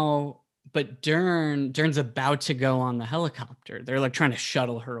now, but Dern's about to go on the helicopter. They're like trying to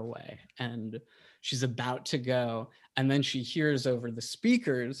shuttle her away, and she's about to go. And then she hears over the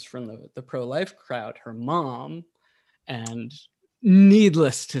speakers from the pro-life crowd, her mom, and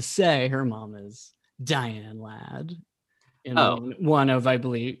needless to say, her mom is Diane Ladd in one of, I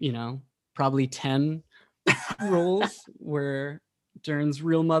believe, probably 10 roles where Dern's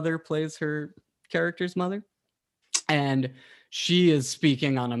real mother plays her character's mother. And she is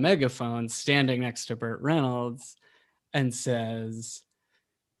speaking on a megaphone standing next to Burt Reynolds and says,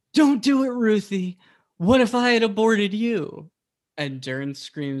 "Don't do it, Ruthie. What if I had aborted you?" And Dern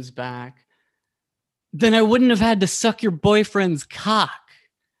screams back, "Then I wouldn't have had to suck your boyfriend's cock."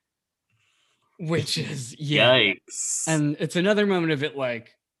 Which is, yeah. Yikes. And it's another moment of it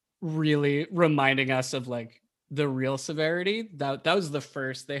like really reminding us of like the real severity. That was the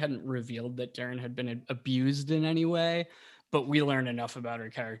first. They hadn't revealed that Dern had been abused in any way, but we learned enough about her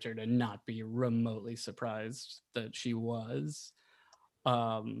character to not be remotely surprised that she was.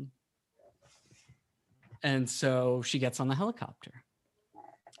 And so she gets on the helicopter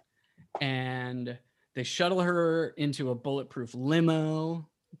and they shuttle her into a bulletproof limo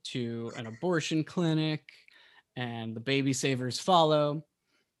to an abortion clinic, and the baby savers follow.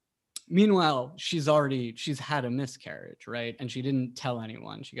 Meanwhile, she's had a miscarriage, right? And she didn't tell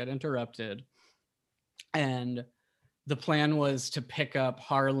anyone. She got interrupted. And the plan was to pick up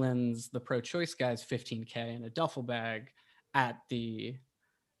Harlan's, the pro-choice guy's, $15K in a duffel bag at the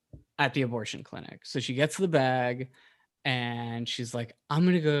abortion clinic. So she gets the bag and she's like, "I'm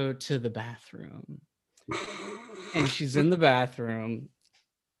going to go to the bathroom." And she's in the bathroom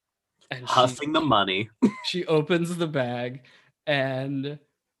and huffing the money. She opens the bag and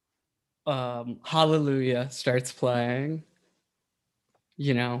Hallelujah starts playing.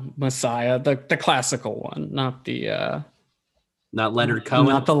 Messiah, the classical one, not the not Leonard Cohen,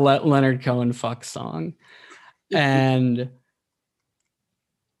 not the Leonard Cohen fuck song. And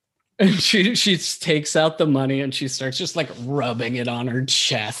she takes out the money and she starts just like rubbing it on her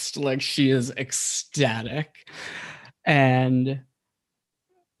chest, like she is ecstatic. And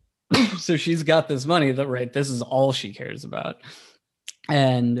so she's got this money that, right, this is all she cares about.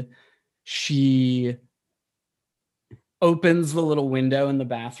 And she opens the little window in the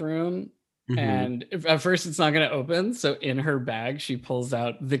bathroom. And at first it's not going to open. So in her bag, she pulls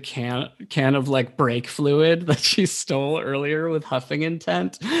out the can of like brake fluid that she stole earlier with huffing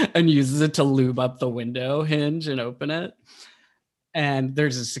intent and uses it to lube up the window hinge and open it. And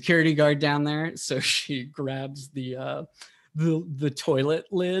there's a security guard down there. So she grabs the toilet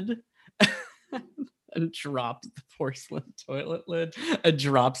lid and drops the porcelain toilet lid and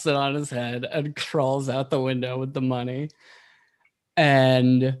drops it on his head and crawls out the window with the money.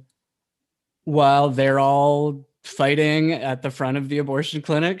 And while they're all fighting at the front of the abortion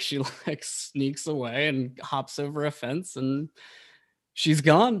clinic, she like sneaks away and hops over a fence and she's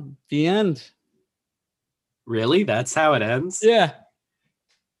gone. The end. Really? That's how it ends? Yeah.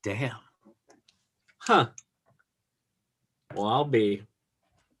 Damn. Huh. Well, I'll be.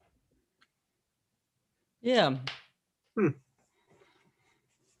 Yeah.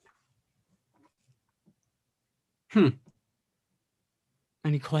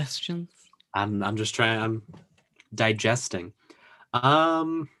 Any questions? I'm just trying. I'm digesting.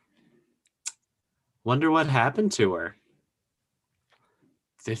 Wonder what happened to her.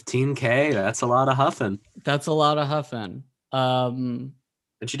 $15K. That's a lot of huffing. That's a lot of huffing. And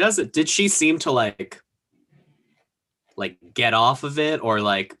she does it. Did she seem to like get off of it or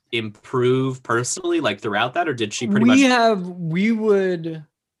like improve personally like throughout that, or did she pretty much?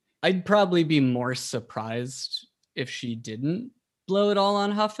 I'd probably be more surprised if she didn't blow it all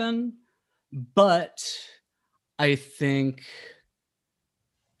on huffing, but I think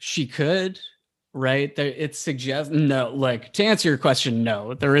she could, right? It suggests, no, like to answer your question,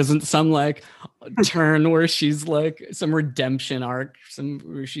 no, there isn't some like turn where she's like some redemption arc,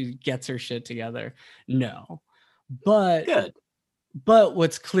 where she gets her shit together. No, but good. But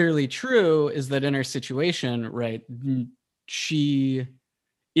what's clearly true is that in her situation, right, she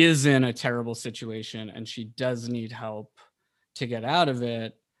is in a terrible situation and she does need help to get out of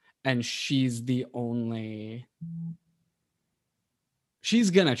it. And she's gonna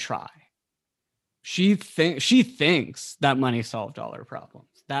try. She thinks that money solved all her problems.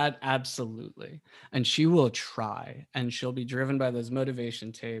 That absolutely. And she will try, and she'll be driven by those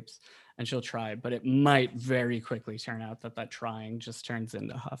motivation tapes, and she'll try, but it might very quickly turn out that trying just turns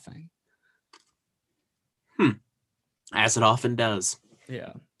into huffing. As it often does.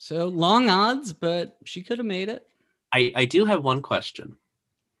 Yeah. So long odds, but she could have made it. I do have one question.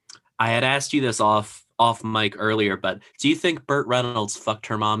 I had asked you this off mic earlier, but do you think Burt Reynolds fucked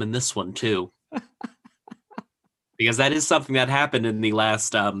her mom in this one too? Because that is something that happened in the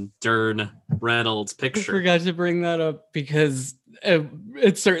last Dern Reynolds picture. I forgot to bring that up because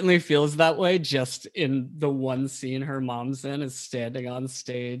it certainly feels that way. Just in the one scene her mom's in is standing on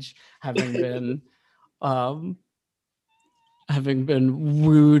stage, having been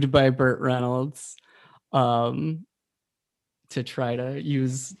wooed by Burt Reynolds to try to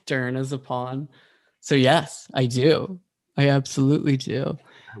use Dern as a pawn. So yes, I do. I absolutely do.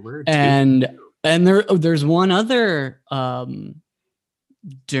 And there's one other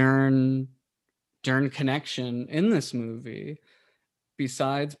Dern connection in this movie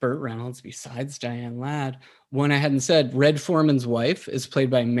besides Burt Reynolds, besides Diane Ladd. One I hadn't said, Red Foreman's wife is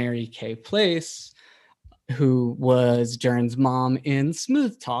played by Mary Kay Place, who was Dern's mom in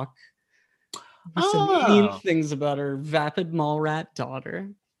Smooth Talk. Some mean things about her vapid mall rat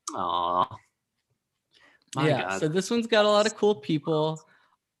daughter. Aww. Yeah, God. So this one's got a lot of cool people.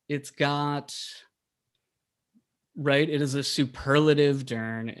 It's got, right, it is a superlative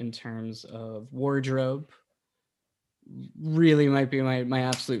Dern in terms of wardrobe. Really might be my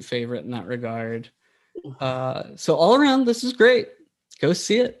absolute favorite in that regard. So all around, this is great. Go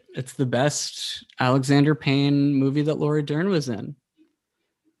see it. It's the best Alexander Payne movie that Laura Dern was in.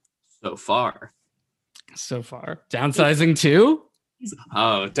 So far. Downsizing too?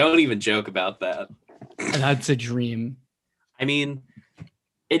 Oh, don't even joke about that. That's a dream. I mean,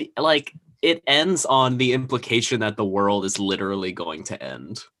 it ends on the implication that the world is literally going to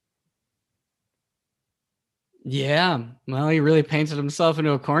end. Yeah. Well, he really painted himself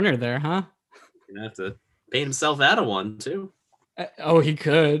into a corner there, huh? He's gonna have to paint himself out of one too. Oh, he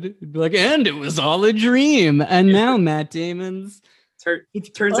could. He'd be like, and it was all a dream. And now Matt Damon's.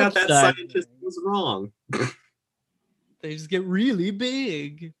 It turns out that scientist was wrong. They just get really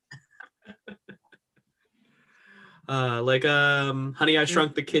big. Honey, I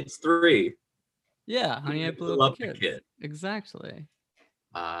Shrunk the Kids 3. Yeah, Honey, I Blew Up the Kid. Exactly.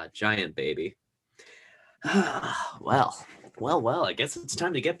 Giant baby. Well, I guess it's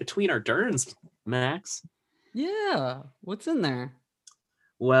time to get between our Derns, Max. Yeah, what's in there?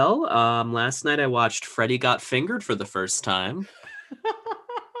 Well, last night I watched Freddy Got Fingered for the first time.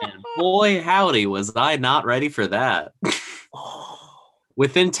 And boy, howdy, was I not ready for that.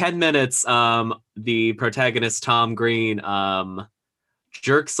 Within 10 minutes, the protagonist, Tom Green,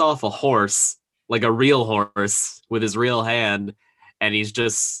 jerks off a horse, like a real horse, with his real hand, and he's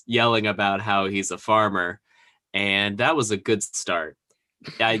just yelling about how he's a farmer. And that was a good start.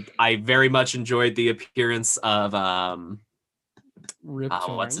 I very much enjoyed the appearance of Rip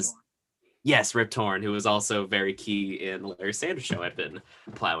Torn. Yes, Rip Torn, who was also very key in the Larry Sanders Show I've been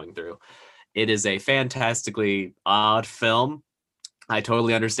plowing through. It is a fantastically odd film. I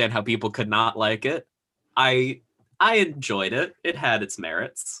totally understand how people could not like it. I enjoyed it. It had its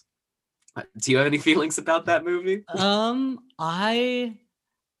merits. Do you have any feelings about that movie? I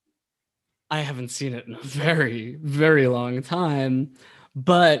haven't seen it in a very, very long time.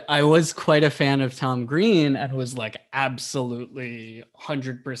 But I was quite a fan of Tom Green and was like absolutely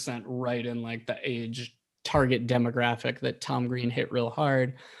 100% right in like the age target demographic that Tom Green hit real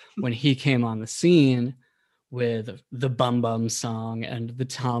hard when he came on the scene with the Bum Bum song and the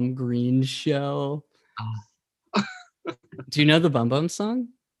Tom Green Show. Do you know the Bum Bum song?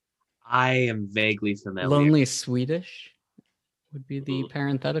 I am vaguely familiar. Lonely Swedish would be the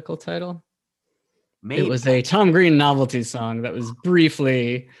parenthetical title. Maybe. It was a Tom Green novelty song that was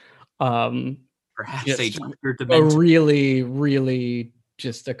briefly perhaps a really, really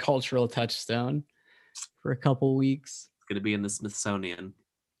just a cultural touchstone for a couple weeks. It's going to be in the Smithsonian.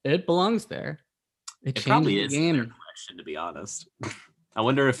 It belongs there. It probably is in their collection, to be honest. I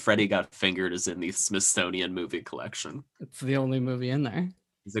wonder if Freddy Got Fingered is in the Smithsonian movie collection. It's the only movie in there.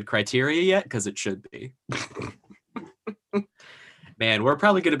 Is it Criteria yet? Because it should be. Man, we're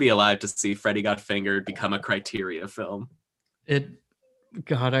probably going to be alive to see Freddy Got Fingered become a Criteria film.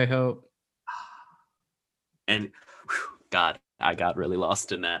 God, I hope. And God, I got really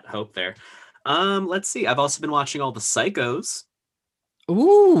lost in that hope there. Let's see. I've also been watching all the Psychos.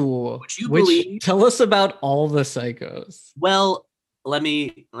 Ooh, tell us about all the Psychos. Well, let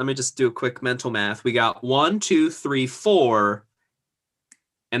me just do a quick mental math. We got 1, 2, 3, 4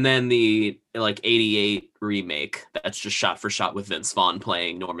 And then the like 88 remake that's just shot for shot with Vince Vaughn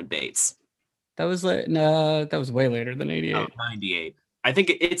playing Norman Bates. That was like no, that was way later than 88. Oh, 98. I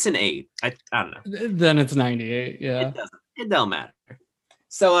think it's an 8. I don't know. Then it's 98. Yeah. It don't matter.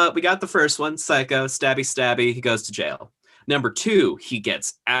 So we got the first one, Psycho, stabby stabby, he goes to jail. Number 2, he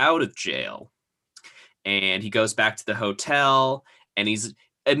gets out of jail. And he goes back to the hotel, and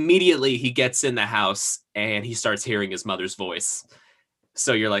immediately he gets in the house and he starts hearing his mother's voice.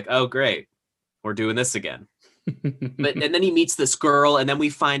 So you're like, oh great, we're doing this again. And then he meets this girl, and then we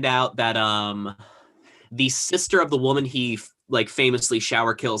find out that the sister of the woman he like famously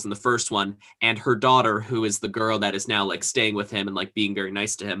shower kills in the first one, and her daughter, who is the girl that is now like staying with him and like being very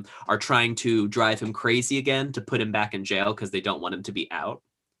nice to him, are trying to drive him crazy again to put him back in jail because they don't want him to be out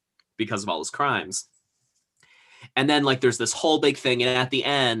because of all his crimes. And then like there's this whole big thing, and at the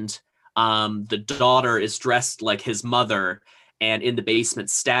end, the daughter is dressed like his mother and in the basement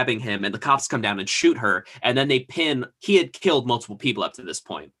stabbing him, and the cops come down and shoot her, and then he had killed multiple people up to this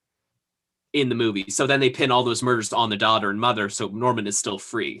point in the movie. So then they pin all those murders on the daughter and mother, so Norman is still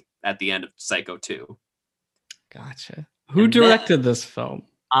free at the end of Psycho 2. Gotcha. Who directed this film?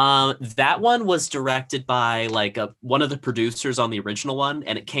 That one was directed by like one of the producers on the original one,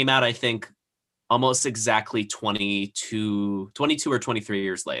 and it came out, I think, almost exactly 22 or 23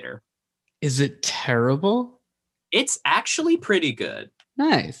 years later. Is it terrible? It's actually pretty good.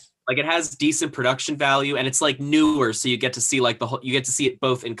 Nice. Like it has decent production value, and it's like newer, so you get to see like you get to see it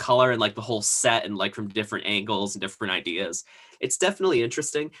both in color and like the whole set and like from different angles and different ideas. It's definitely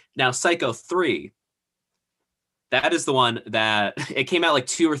interesting. Now, Psycho 3, that is the one that it came out like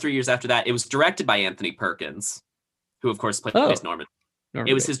 2 or 3 years after that. It was directed by Anthony Perkins, who of course plays Norman.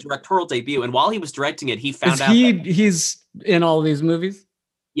 It was his directorial debut, and while he was directing it, he found out he's in all these movies.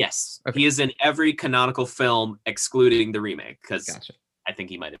 Yes, okay. He is in every canonical film excluding the remake, because Gotcha. I think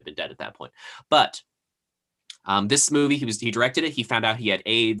he might have been dead at that point. But this movie, he directed it. He found out he had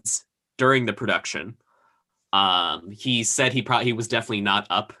AIDS during the production. He said he was definitely not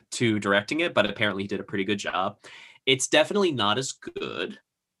up to directing it, but apparently he did a pretty good job. It's definitely not as good.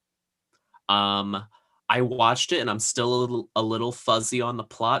 I watched it and I'm still a little fuzzy on the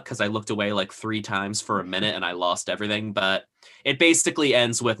plot because I looked away like 3 times for a minute and I lost everything. But it basically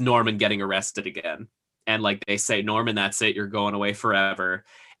ends with Norman getting arrested again. And like they say, Norman, that's it. You're going away forever.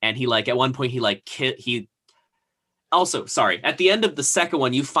 And he like at one point he also, sorry, at the end of the second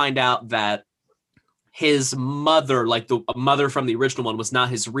one, you find out that his mother, like the mother from the original one, was not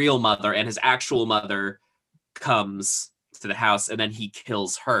his real mother, and his actual mother comes to the house and then he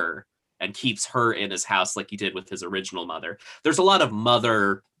kills her and keeps her in his house like he did with his original mother. There's a lot of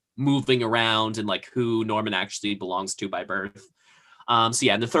mother moving around and like who Norman actually belongs to by birth. So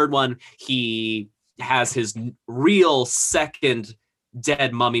yeah, in the third one, he has his real second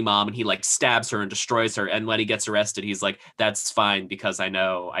dead mummy mom and he like stabs her and destroys her. And when he gets arrested, he's like, that's fine because I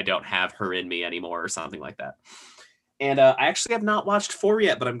know I don't have her in me anymore or something like that. And I actually have not watched 4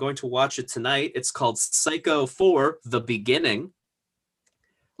 yet, but I'm going to watch it tonight. It's called Psycho 4, The Beginning.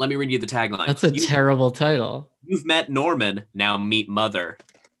 Let me read you the tagline. That's a terrible title. You've met Norman, now meet Mother.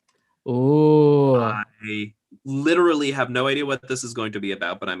 Ooh. I literally have no idea what this is going to be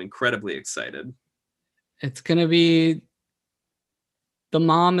about, but I'm incredibly excited. It's going to be the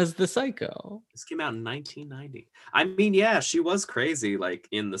mom is the psycho. This came out in 1990. I mean, yeah, she was crazy, like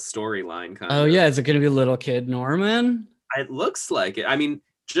in the storyline kind of. Oh, yeah. Is it going to be little kid Norman? It looks like it. I mean,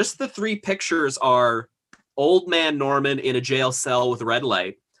 just the 3 pictures are old man Norman in a jail cell with red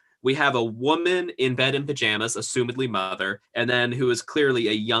light. We have a woman in bed in pajamas, assumedly Mother, and then who is clearly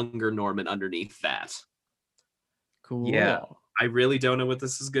a younger Norman underneath that. Cool. Yeah, I really don't know what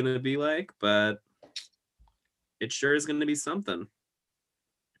this is going to be like, but it sure is going to be something.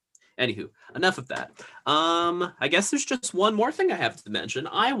 Anywho, enough of that. I guess there's just one more thing I have to mention.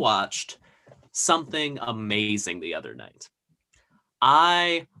 I watched something amazing the other night.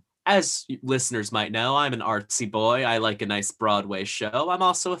 As listeners might know, I'm an artsy boy. I like a nice Broadway show. I'm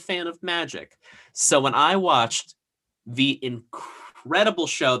also a fan of magic. So when I watched the incredible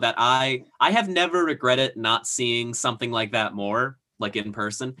show that I have never regretted not seeing something like that more, like in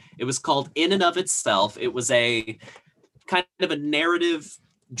person. It was called In and of Itself. It was a kind of a narrative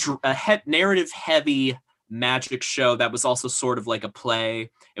heavy magic show that was also sort of like a play.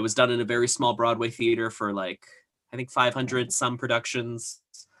 It was done in a very small Broadway theater for like, I think 500 some production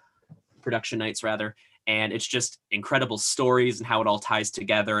nights rather. And it's just incredible stories and how it all ties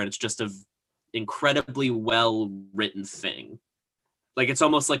together. And it's just a incredibly well written thing. Like it's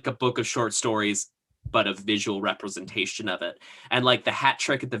almost like a book of short stories, but a visual representation of it. And like the hat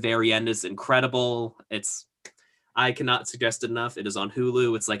trick at the very end is incredible. I cannot suggest it enough. It is on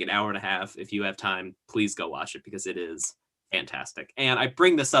Hulu. It's like an hour and a half. If you have time, please go watch it because it is fantastic. And I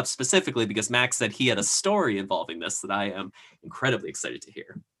bring this up specifically because Max said he had a story involving this that I am incredibly excited to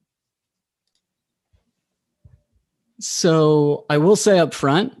hear. So I will say up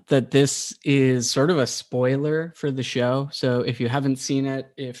front that this is sort of a spoiler for the show. So if you haven't seen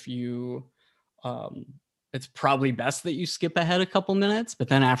it, it's probably best that you skip ahead a couple minutes, but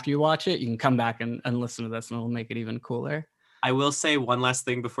then after you watch it, you can come back and listen to this and it'll make it even cooler. I will say one last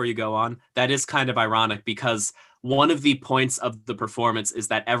thing before you go on. That is kind of ironic because one of the points of the performance is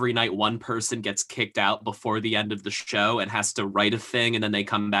that every night one person gets kicked out before the end of the show and has to write a thing and then they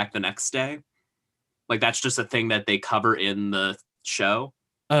come back the next day. Like that's just a thing that they cover in the show.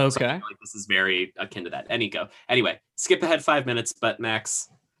 Okay. So I feel like this is very akin to that. Anyway, skip ahead 5 minutes, but Max.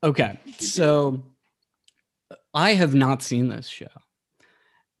 Okay. So I have not seen this show,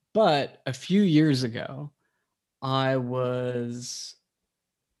 but a few years ago, it was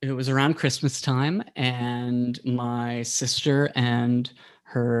around Christmas time, and my sister and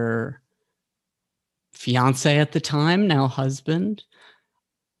her fiance at the time, now husband,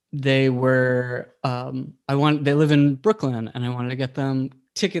 they live in Brooklyn, and I wanted to get them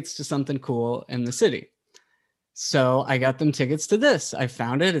tickets to something cool in the city. So I got them tickets to this. I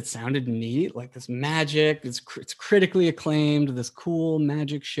found it. It sounded neat, like this magic. It's critically acclaimed, this cool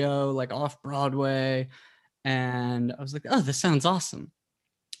magic show, like off Broadway. And I was like, oh, this sounds awesome.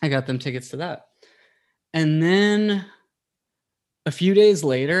 I got them tickets to that. And then a few days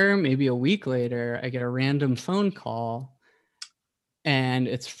later, maybe a week later, I get a random phone call. And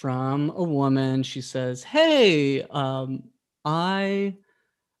it's from a woman. She says, hey, I'm a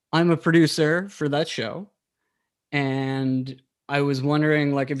producer for that show. And I was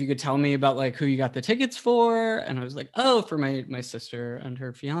wondering, like, if you could tell me about like who you got the tickets for. And I was like, oh, for my sister and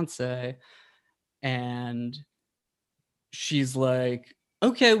her fiance. And she's like,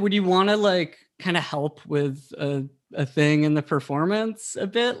 okay, would you want to like kind of help with a thing in the performance a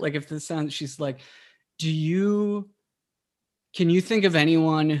bit? Like if this sounds, she's like, can you think of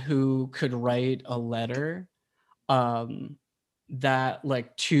anyone who could write a letter that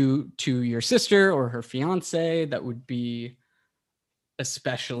like to your sister or her fiance that would be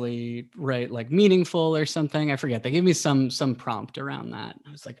especially like meaningful or something? I forget. They gave me some prompt around that.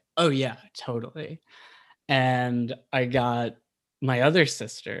 I was like, oh yeah, totally. And I got my other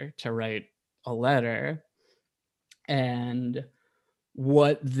sister to write a letter. And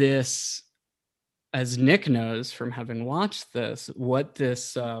what this, as Nick knows from having watched this, what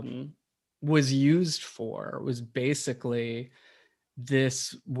this was used for was basically,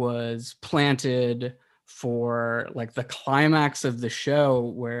 this was planted for like the climax of the show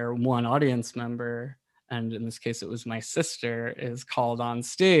where one audience member, and in this case it was my sister, is called on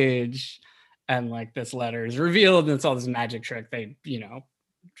stage and like this letter is revealed and it's all this magic trick.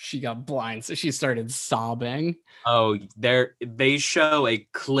 She got blind, so she started sobbing. Oh, they show a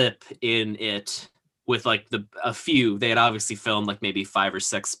clip in it with like they had obviously filmed like maybe 5 or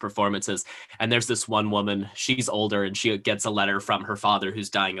 6 performances, and there's this one woman, she's older, and she gets a letter from her father who's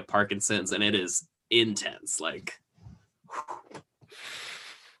dying of Parkinson's, and it is intense, like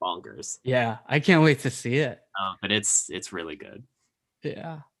bonkers. Yeah, I can't wait to see it. But it's really good.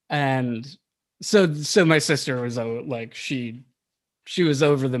 Yeah. And so my sister was like, she was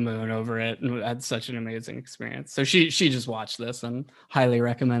over the moon over it and had such an amazing experience. So she just watched this and highly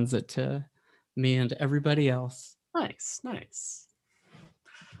recommends it to me and everybody else. Nice.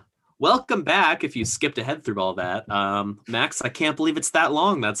 Welcome back. If you skipped ahead through all that, Max, I can't believe it's that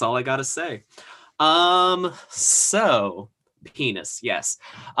long. That's all I gotta say. So penis, yes.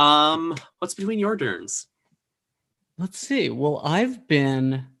 What's between your turns? Let's see. Well, I've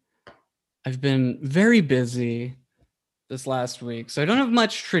been very busy this last week, so I don't have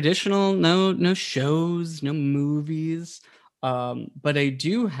much traditional, no shows, no movies, but I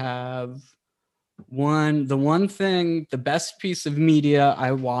do have the best piece of media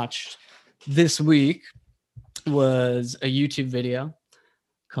I watched this week was a YouTube video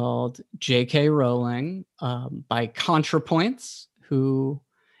called J.K. Rowling by ContraPoints, who,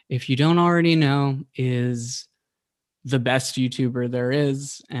 if you don't already know, is the best YouTuber there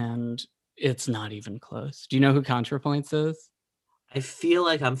is, and it's not even close. Do you know who ContraPoints is? I feel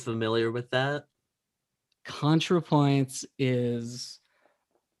like I'm familiar with that. ContraPoints is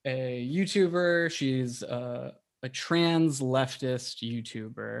a YouTuber. She's a trans leftist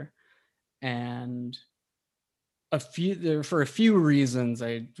YouTuber, and for a few reasons,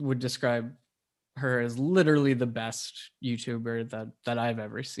 I would describe her as literally the best YouTuber that I've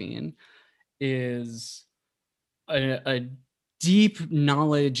ever seen. Is a deep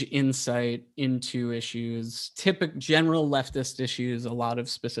knowledge, insight into issues, typical general leftist issues, a lot of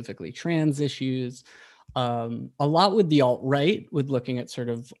specifically trans issues, a lot with the alt-right, with looking at sort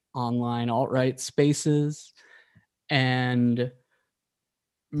of online alt-right spaces, and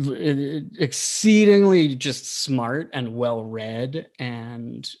exceedingly just smart and well read.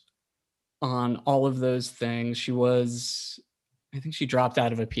 And on all of those things, I think she dropped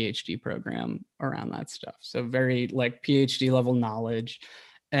out of a PhD program around that stuff. So very like PhD level knowledge,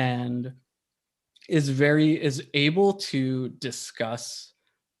 and is able to discuss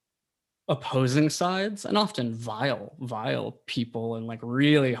opposing sides, and often vile people, and like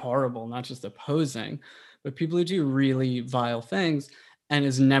really horrible, not just opposing, but people who do really vile things, and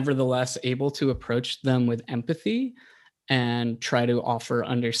is nevertheless able to approach them with empathy and try to offer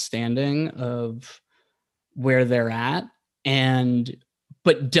understanding of where they're at,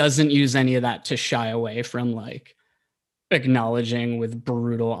 but doesn't use any of that to shy away from like acknowledging with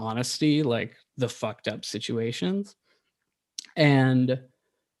brutal honesty like the fucked up situations. And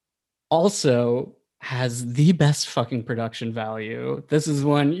also has the best fucking production value. This is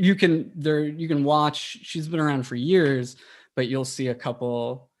one you can watch. She's been around for years, but you'll see a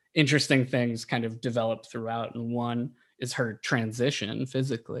couple interesting things kind of develop throughout. And one is her transition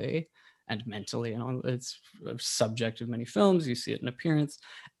physically and mentally, and it's a subject of many films. You see it in appearance,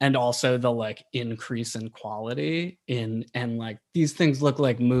 and also the like increase in quality and like these things look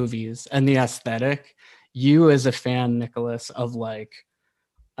like movies, and the aesthetic. You as a fan, Nicholas, of like,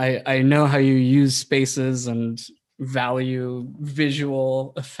 I know how you use spaces and value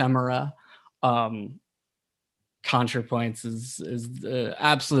visual ephemera. ContraPoints is the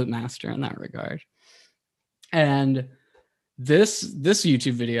absolute master in that regard. And this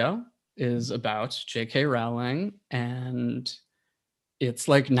YouTube video is about J.K. Rowling, and it's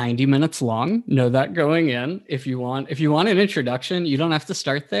like 90 minutes long. Know that going in. If you want an introduction, you don't have to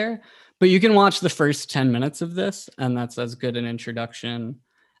start there, but you can watch the first 10 minutes of this, and that's as good an introduction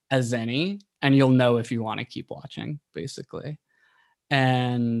as any, and you'll know if you want to keep watching, basically.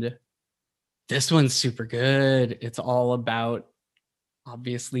 And this one's super good. It's all about,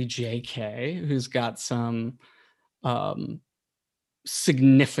 obviously, JK, who's got some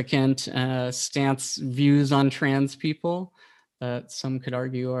significant stance views on trans people that some could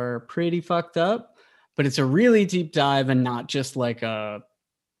argue are pretty fucked up, but it's a really deep dive, and not just like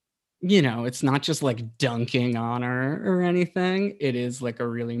it's not just like dunking on her or anything. It is like a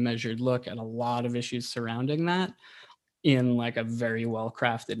really measured look at a lot of issues surrounding that in like a very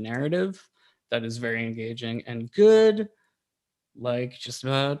well-crafted narrative that is very engaging and good, like just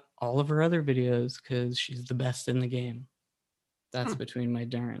about all of her other videos, because she's the best in the game. That's between my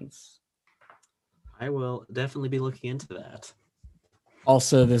Durns. I will definitely be looking into that.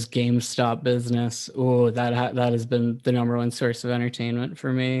 Also, this GameStop business. Oh, that has been the number one source of entertainment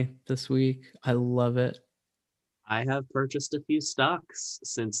for me this week. I love it. I have purchased a few stocks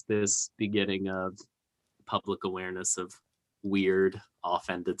since this beginning of public awareness of weird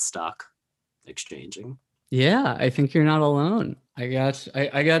off-ended stock exchanging. Yeah, I think you're not alone. I got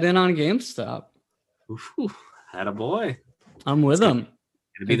in on GameStop. Ooh, attaboy. I'm with them.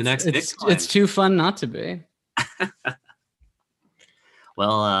 Gonna be the next Bitcoin. It's too fun not to be.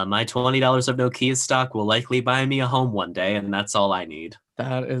 Well, my $20 of Nokia stock will likely buy me a home one day, and that's all I need.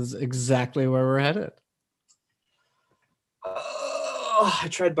 That is exactly where we're headed. I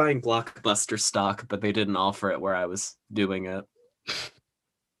tried buying Blockbuster stock, but they didn't offer it where I was doing it.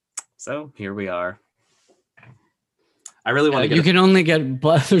 So here we are. I really want to get. You can only get.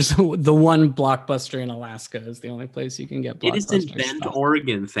 There's the one Blockbuster in Alaska is the only place you can get Blockbuster. It is in Bend,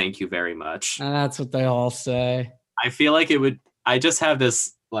 Oregon. Thank you very much. That's what they all say. I feel like it would. I just have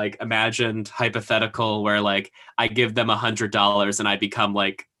this like imagined hypothetical where like I give them $100 and I become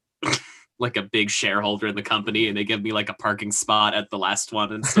like like a big shareholder in the company, and they give me like a parking spot at the last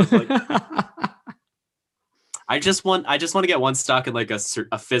one and stuff like that. I just want to get one stock in like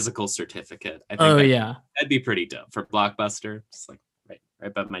a physical certificate. I think that'd be pretty dope for Blockbuster. Just like right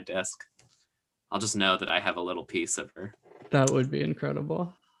above my desk. I'll just know that I have a little piece of her. That would be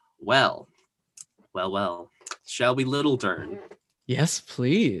incredible. Well. Shall we Little Dern? Yes,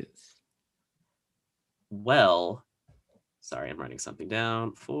 please. Well, sorry, I'm writing something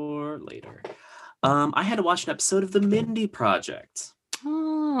down for later. I had to watch an episode of The Mindy Project.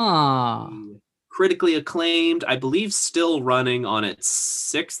 Critically acclaimed, I believe still running on its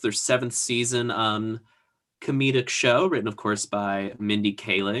 6th or 7th season comedic show, written, of course, by Mindy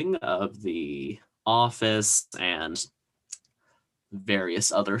Kaling of The Office and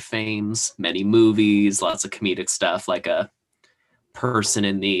various other fames, many movies, lots of comedic stuff, like a person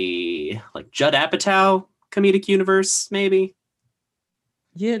in the like Judd Apatow comedic universe, maybe.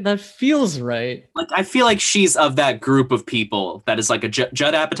 Yeah, that feels right. Like, I feel like she's of that group of people that is like a Judd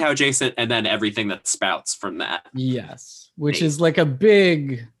Apatow adjacent, and then everything that spouts from that. Yes, which is like a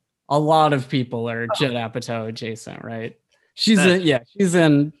lot of people are Judd Apatow adjacent, right? She's in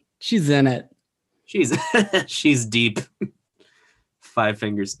it. She's deep. 5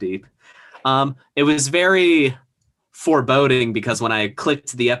 fingers deep. It was very foreboding because when I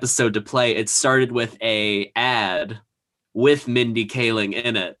clicked the episode to play, it started with a ad with Mindy Kaling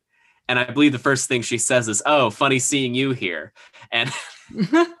in it. And I believe the first thing she says is, "Oh, funny seeing you here." And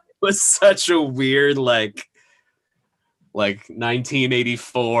it was such a weird, like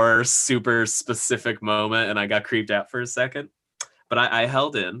 1984 super specific moment, and I got creeped out for a second. But I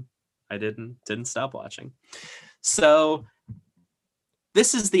held in. I didn't stop watching. So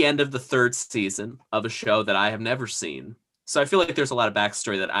this is the end of the 3rd season of a show that I have never seen. So I feel like there's a lot of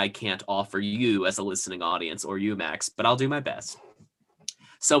backstory that I can't offer you as a listening audience or you, Max, but I'll do my best.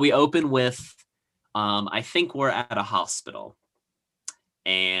 So we open with, I think we're at a hospital.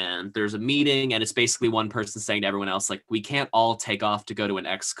 And there's a meeting, and it's basically one person saying to everyone else, like, we can't all take off to go to an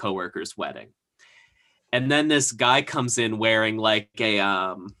ex-coworker's wedding. And then this guy comes in wearing like a,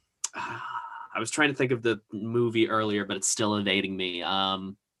 I was trying to think of the movie earlier, but it's still evading me.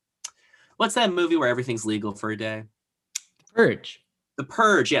 What's that movie where everything's legal for a day? Purge. The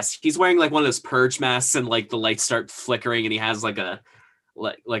Purge, yes. He's wearing like one of those Purge masks, and like the lights start flickering, and he has like a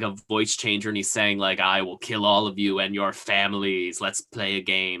voice changer, and he's saying like, "I will kill all of you and your families. Let's play a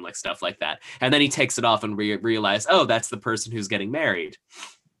game," like stuff like that. And then he takes it off and realize, oh, that's the person who's getting married.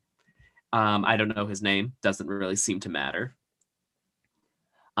 I don't know his name. Doesn't really seem to matter.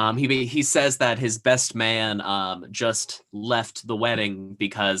 He says that his best man just left the wedding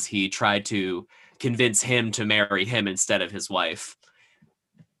because he tried to convince him to marry him instead of his wife.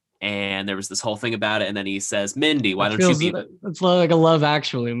 And there was this whole thing about it. And then he says, "Mindy, why don't you be..." It's like a Love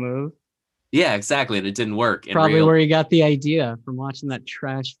Actually move. Yeah, exactly. And it didn't work. Probably where he got the idea from watching that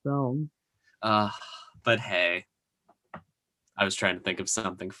trash film. But hey, I was trying to think of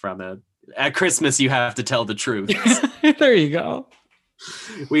something from it. At Christmas, you have to tell the truth. There you go.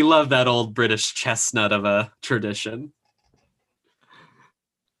 We love that old British chestnut of a tradition.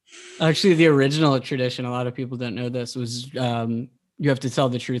 Actually, the original tradition, a lot of people don't know this, was you have to tell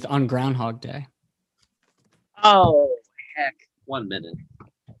the truth on Groundhog Day. Oh, heck. 1 minute.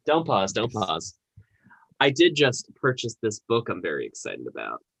 Don't pause. I did just purchase this book I'm very excited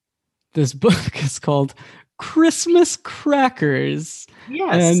about. This book is called Christmas Crackers.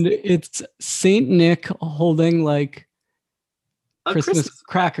 Yes. And it's Saint Nick holding like Christmas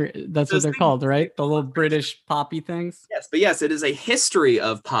cracker. That's what they're called, right? The little British poppy things. Yes, but yes, it is a history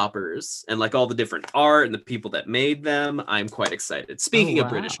of poppers and like all the different art and the people that made them. I'm quite excited. Speaking of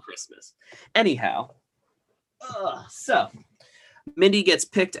British Christmas. Anyhow, so Mindy gets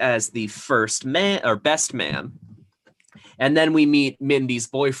picked as the first man or best man. And then we meet Mindy's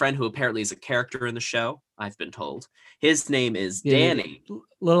boyfriend, who apparently is a character in the show, I've been told. His name is Danny.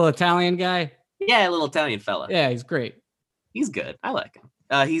 Little Italian guy? Yeah, a little Italian fella. Yeah, he's great. He's good. I like him.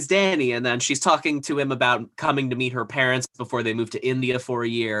 He's Danny, and then she's talking to him about coming to meet her parents before they move to India for a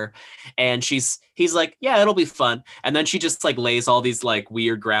year. And he's like, yeah, it'll be fun. And then she just like lays all these like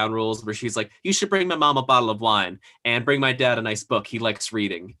weird ground rules where she's like, you should bring my mom a bottle of wine and bring my dad a nice book. He likes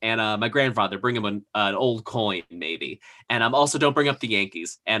reading. And my grandfather, bring him an old coin maybe. And also don't bring up the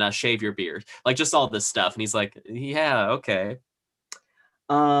Yankees and shave your beard. Like just all this stuff. And he's like, yeah, okay.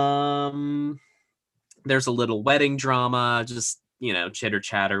 There's a little wedding drama, just, you know, chitter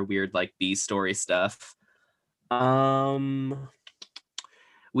chatter, weird like B story stuff.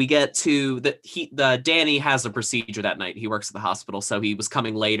 We get to the Danny has a procedure that night. He works at the hospital, so he was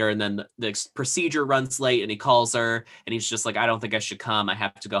coming later, and then the procedure runs late, and he calls her, and he's just like, I don't think I should come. I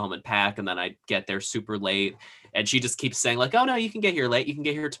have to go home and pack, and then I get there super late, and she just keeps saying like, oh no, you can get here late. You can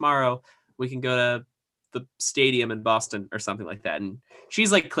get here tomorrow. We can go to the stadium in Boston or something like that. And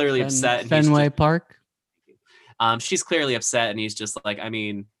she's like clearly upset. And Fenway Park. She's clearly upset, and he's just like, I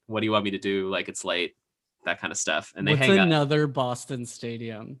mean, what do you want me to do? Like, it's late, that kind of stuff. And they hang up. Another Boston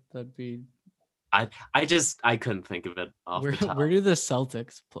stadium? That'd be. I couldn't think of it off the top. Where do the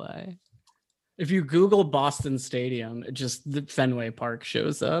Celtics play? If you Google Boston Stadium, it just the Fenway Park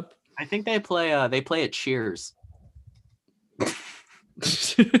shows up. I think they play at Cheers. Not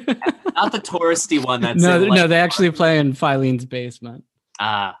the touristy one. That's no. They actually play in Filene's basement.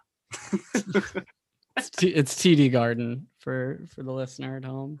 It's TD Garden for the listener at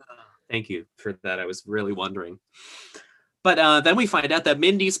home. Thank you for that. I was really wondering. But then we find out that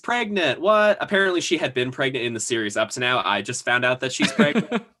Mindy's pregnant. What? Apparently she had been pregnant in the series up to now. I just found out that she's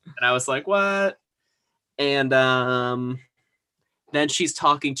pregnant. And I was like, what? And then she's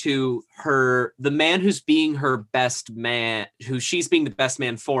talking to the man who's being her best man, who she's being the best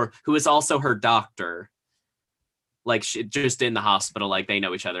man for, who is also her doctor. Like just in the hospital, like they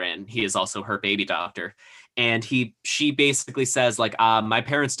know each other, and he is also her baby doctor. And she basically says like, my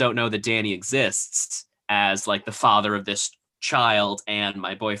parents don't know that Danny exists as like the father of this child and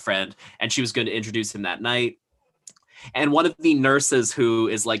my boyfriend, and she was going to introduce him that night. And one of the nurses, who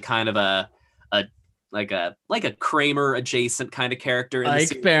is like kind of a Kramer adjacent kind of character,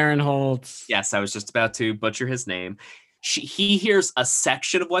 Ike Barinholtz. Yes, I was just about to butcher his name. He hears a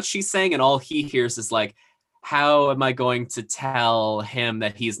section of what she's saying, and all he hears is like, how am I going to tell him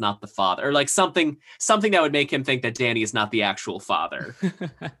that he's not the father? Or like something that would make him think that Danny is not the actual father.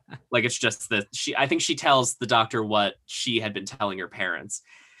 Like it's just that I think she tells the doctor what she had been telling her parents.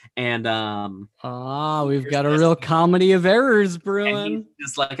 And we've got a real comedy of errors brewing.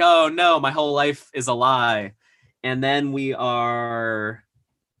 It's like, oh no, my whole life is a lie. And then we are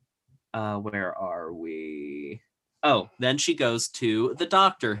where are we? Oh, then she goes to the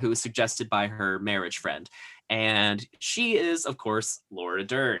doctor, who is suggested by her marriage friend. And she is, of course, Laura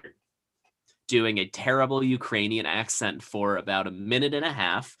Dern, doing a terrible Ukrainian accent for about a minute and a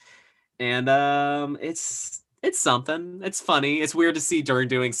half. And it's something. It's funny. It's weird to see Dern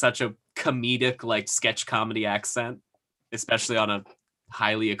doing such a comedic, like sketch comedy accent, especially on a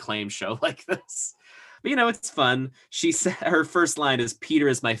highly acclaimed show like this. But you know, it's fun. She said her first line is, "Peter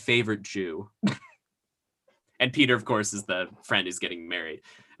is my favorite Jew." And Peter, of course, is the friend who's getting married.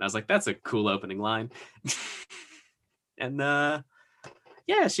 And I was like, that's a cool opening line. And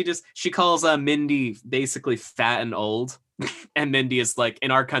yeah, she calls Mindy basically fat and old. And Mindy is like,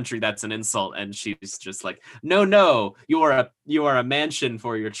 in our country, that's an insult. And she's just like, no, you are a mansion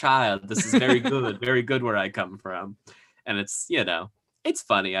for your child. This is very good, very good where I come from. And it's, you know, it's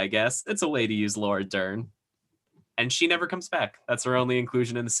funny, I guess. It's a way to use Laura Dern. And she never comes back. That's her only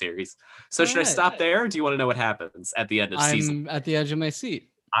inclusion in the series. So should I stop there? Or do you want to know what happens at the end of season? I'm at the edge of my seat.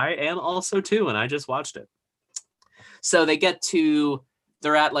 I am also too, and I just watched it. So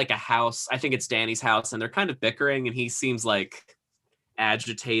they're at like a house. I think it's Danny's house, and they're kind of bickering, and he seems like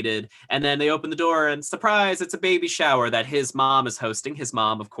agitated. And then they open the door, and surprise, it's a baby shower that his mom is hosting. His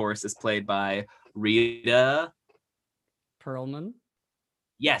mom, of course, is played by Rhea Perlman.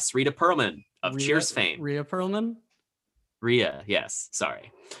 Yes, Rhea Perlman of Cheers fame. Rhea Perlman? Rhea, yes,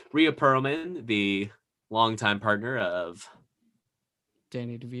 sorry. Rhea Perlman, the longtime partner of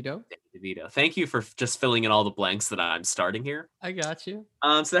Danny DeVito. Thank you for just filling in all the blanks that I'm starting here. I got you.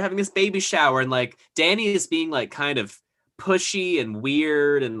 So they're having this baby shower, and like Danny is being like kind of pushy and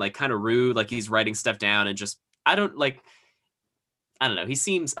weird and like kind of rude, like he's writing stuff down and just I don't know. He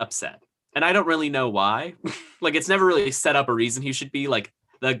seems upset, and I don't really know why. Like it's never really set up a reason he should be like.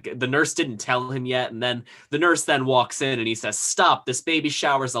 The nurse didn't tell him yet, and then the nurse then walks in and he says, "Stop! This baby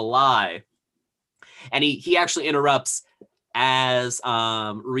shower's a lie." And he actually interrupts as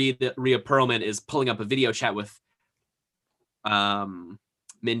Rhea Perlman is pulling up a video chat with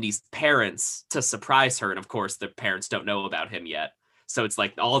Mindy's parents to surprise her, and of course the parents don't know about him yet. So it's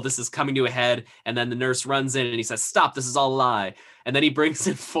like all of this is coming to a head, and then the nurse runs in and he says, "Stop, this is all a lie." And then he brings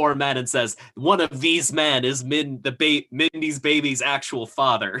in 4 men and says, "One of these men is Mindy's baby's actual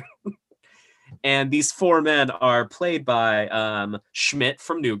father." And these 4 men are played by Schmidt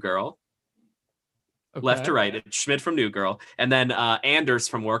from New Girl. Okay. Left to right, it's Schmidt from New Girl. And then Anders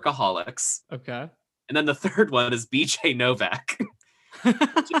from Workaholics. Okay. And then the third one is BJ Novak.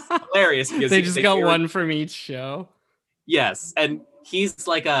 Which is hilarious. Because they just got one from each show. Yes, and him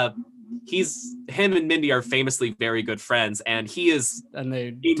and Mindy are famously very good friends, and he is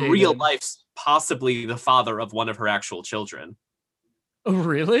in real life possibly the father of one of her actual children. Oh,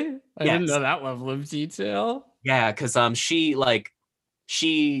 really? I didn't know that level of detail. Yeah, because I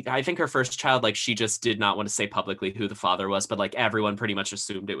think her first child, like she just did not want to say publicly who the father was, but like everyone pretty much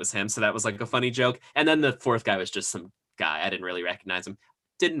assumed it was him, so that was like a funny joke. And then the 4th guy was just some guy. I didn't really recognize him.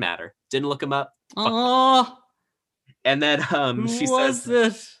 Didn't matter. Didn't look him up. Oh. And then she says,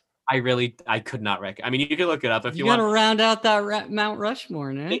 this? I could not recognize. I mean, you can look it up if you want. You gotta round out that Mount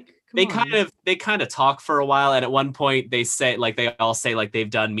Rushmore, Nick. They kind of talk for a while, and at one point they all say they've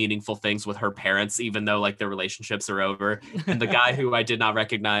done meaningful things with her parents, even though like their relationships are over. And the guy who I did not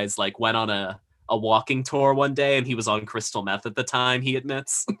recognize like went on a walking tour one day, and he was on crystal meth at the time, he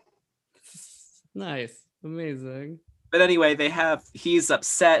admits. Nice. Amazing. But anyway, he's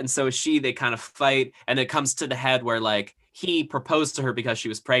upset, and so is she. They kind of fight, and it comes to the head where like he proposed to her because she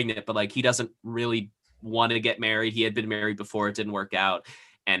was pregnant, but like he doesn't really want to get married. He had been married before, it didn't work out,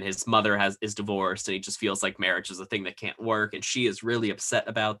 and his mother is divorced, and he just feels like marriage is a thing that can't work, and she is really upset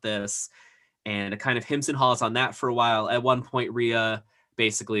about this. And it kind of hims and haws on that for a while. At one point, Rhea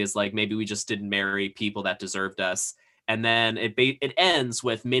basically is like, maybe we just didn't marry people that deserved us. And then it ends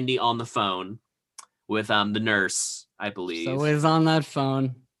with Mindy on the phone with the nurse, I believe. So is on that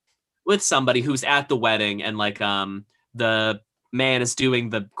phone with somebody who's at the wedding, and like the man is doing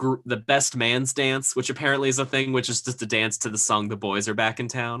the best man's dance, which apparently is a thing, which is just a dance to the song "The Boys Are Back in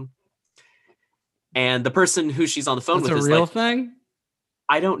Town." And the person who she's on the phone with is a real like, thing.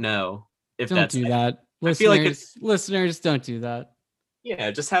 I don't know if don't that's do that. I feel like listeners don't do that.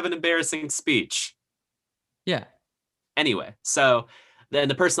 Yeah, just have an embarrassing speech. Yeah. Anyway, so then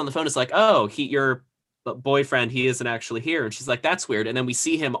the person on the phone is like, "Oh, your boyfriend, he isn't actually here," and she's like, "That's weird." And then we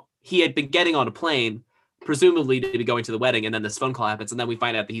see him. He had been getting on a plane, presumably to be going to the wedding, and then this phone call happens, and then we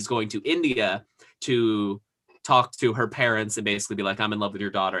find out that he's going to India to talk to her parents and basically be like, "I'm in love with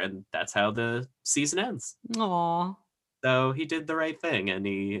your daughter," and that's how the season ends. Aww. So he did the right thing, and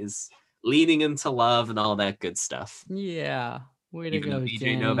he is leaning into love and all that good stuff. Yeah. Way to Even go, though BJ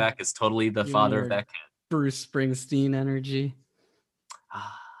Danny. Novak is totally the father of that kid. Bruce Springsteen energy.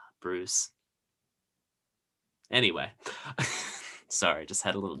 Bruce. Anyway, sorry, just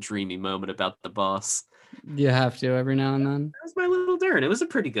had a little dreamy moment about The Boss. You have to every now and then. That was my little Dern. It was a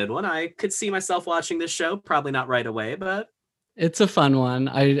pretty good one. I could see myself watching this show. Probably not right away, but it's a fun one.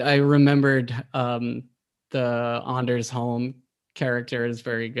 I remembered the Anders Holm character is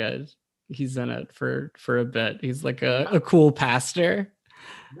very good. He's in it for a bit. He's like a cool pastor.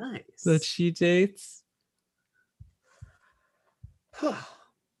 Nice. That she dates.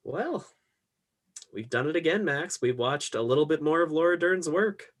 Well, we've done it again, Max. We've watched a little bit more of Laura Dern's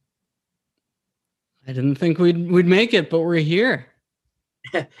work. I didn't think we'd make it, but we're here.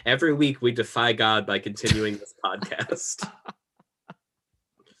 Every week we defy God by continuing this podcast.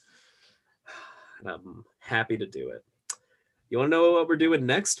 And I'm happy to do it. You want to know what we're doing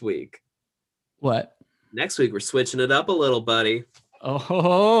next week? What? Next week we're switching it up a little, buddy.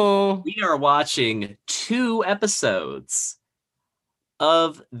 Oh. We are watching 2 episodes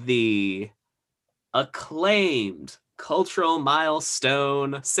of the acclaimed cultural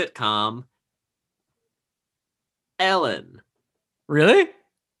milestone sitcom Ellen. Really?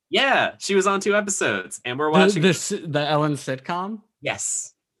 Yeah, she was on 2 episodes, and we're watching the Ellen sitcom.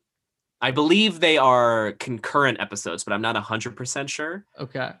 Yes, I believe they are concurrent episodes, but I'm not 100% sure.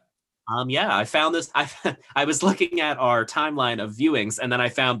 Okay. Yeah, I found this. I was looking at our timeline of viewings, and then I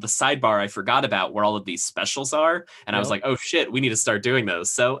found the sidebar I forgot about where all of these specials are, and I was like, "Oh shit, we need to start doing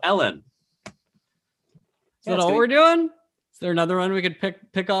those." So Ellen. Is that all we're doing? Is there another one we could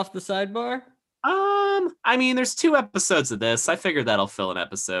pick off the sidebar? I mean, there's 2 episodes of this. I figured that'll fill an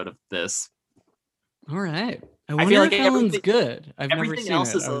episode of this. All right. I feel like Ellen's good. Everything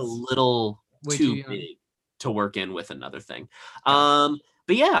else is a little too big to work in with another thing.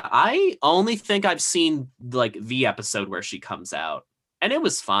 But yeah, I only think I've seen like the episode where she comes out, and it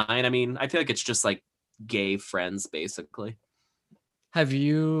was fine. I mean, I feel like it's just like gay friends, basically. Have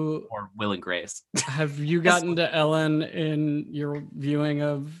you or Will and Grace? Have you gotten to Ellen in your viewing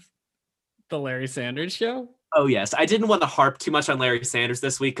of the Larry Sanders Show? Oh yes, I didn't want to harp too much on Larry Sanders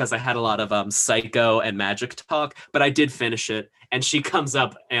this week because I had a lot of Psycho and Magic talk, but I did finish it, and she comes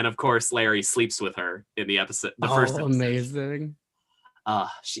up, and of course Larry sleeps with her in the episode. The first episode. Amazing.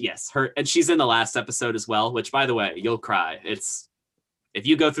 And she's in the last episode as well, which, by the way, you'll cry. It's if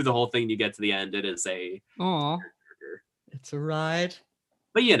you go through the whole thing, you get to the end. It is it's a ride.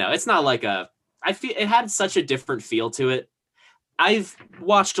 But it's not like I feel it had such a different feel to it. I've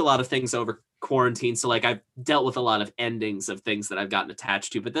watched a lot of things over quarantine, so like I've dealt with a lot of endings of things that I've gotten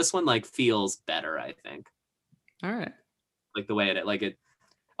attached to, but this one like feels better, I think. All right. Like the way it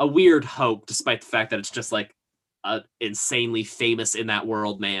a weird hope, despite the fact that it's just like a insanely famous in that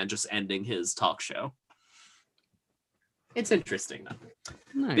world man just ending his talk show. It's interesting though.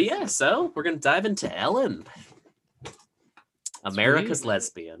 Nice. But yeah, so we're gonna dive into Ellen, America's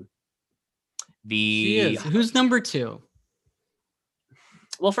Lesbian. She is. Who's number 2?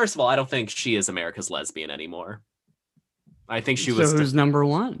 Well, first of all, I don't think she is America's Lesbian anymore. I think she was. So who's number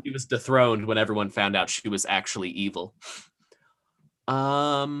 1? She was dethroned when everyone found out she was actually evil.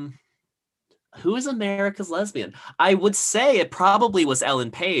 Who is America's Lesbian? I would say it probably was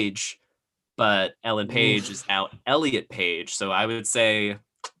Ellen Page, but Ellen Page is now Elliot Page, so I would say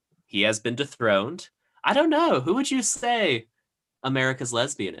he has been dethroned. I don't know. Who would you say America's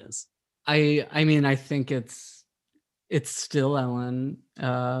Lesbian is? I mean, I think it's still Ellen,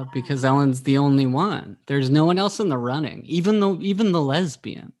 because Ellen's the only one. There's no one else in the running, even the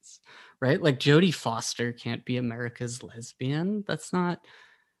lesbians, right? Like Jodie Foster can't be America's Lesbian. That's not.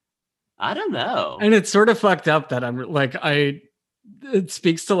 I don't know. And it's sort of fucked up that I'm like, it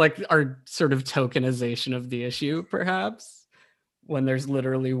speaks to like our sort of tokenization of the issue, perhaps, when there's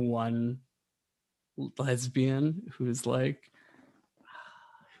literally one lesbian who's like,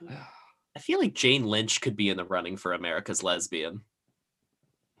 I feel like Jane Lynch could be in the running for America's Lesbian.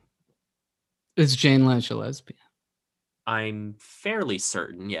 is Jane Lynch a lesbian? I'm fairly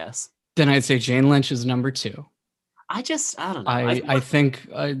certain, yes. Then I'd say Jane Lynch is number 2. I don't know. I think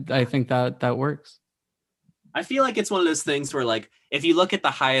that works. I feel like it's one of those things where, like, if you look at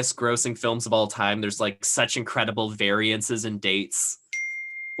the highest grossing films of all time, there's like such incredible variances in dates.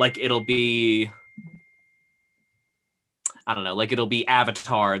 Like it'll be, I don't know, like it'll be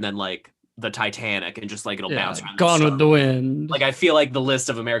Avatar and then like the Titanic and just like it'll bounce around. Gone with the Wind. Like I feel like the list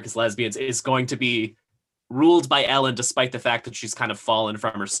of America's Lesbians is going to be ruled by Ellen, despite the fact that she's kind of fallen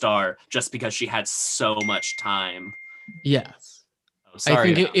from her star just because she had so much time. Yes. Oh,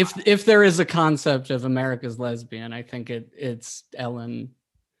 sorry. I think if there is a concept of America's Lesbian, I think it's Ellen.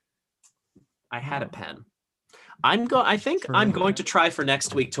 I had a pen. I'm going to try for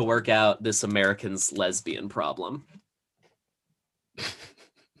next week to work out this American's lesbian problem.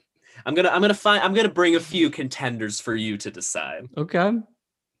 I'm gonna bring a few contenders for you to decide. Okay.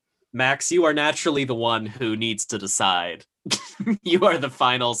 Max, you are naturally the one who needs to decide. You are the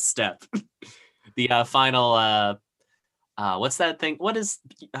final step. The final what's that thing? What is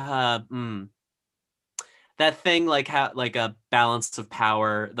that thing, like how, like a balance of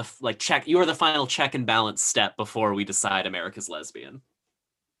power, the like check, you are the final check and balance step before we decide America's Lesbian.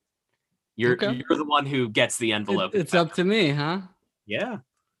 You're the one who gets the envelope. It's up to me, huh? Yeah.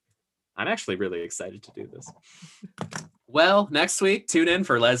 I'm actually really excited to do this. Well, next week, tune in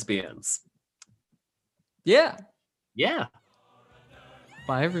for Lesbians. Yeah. Yeah.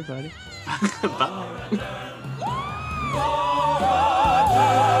 Bye, everybody. Bye.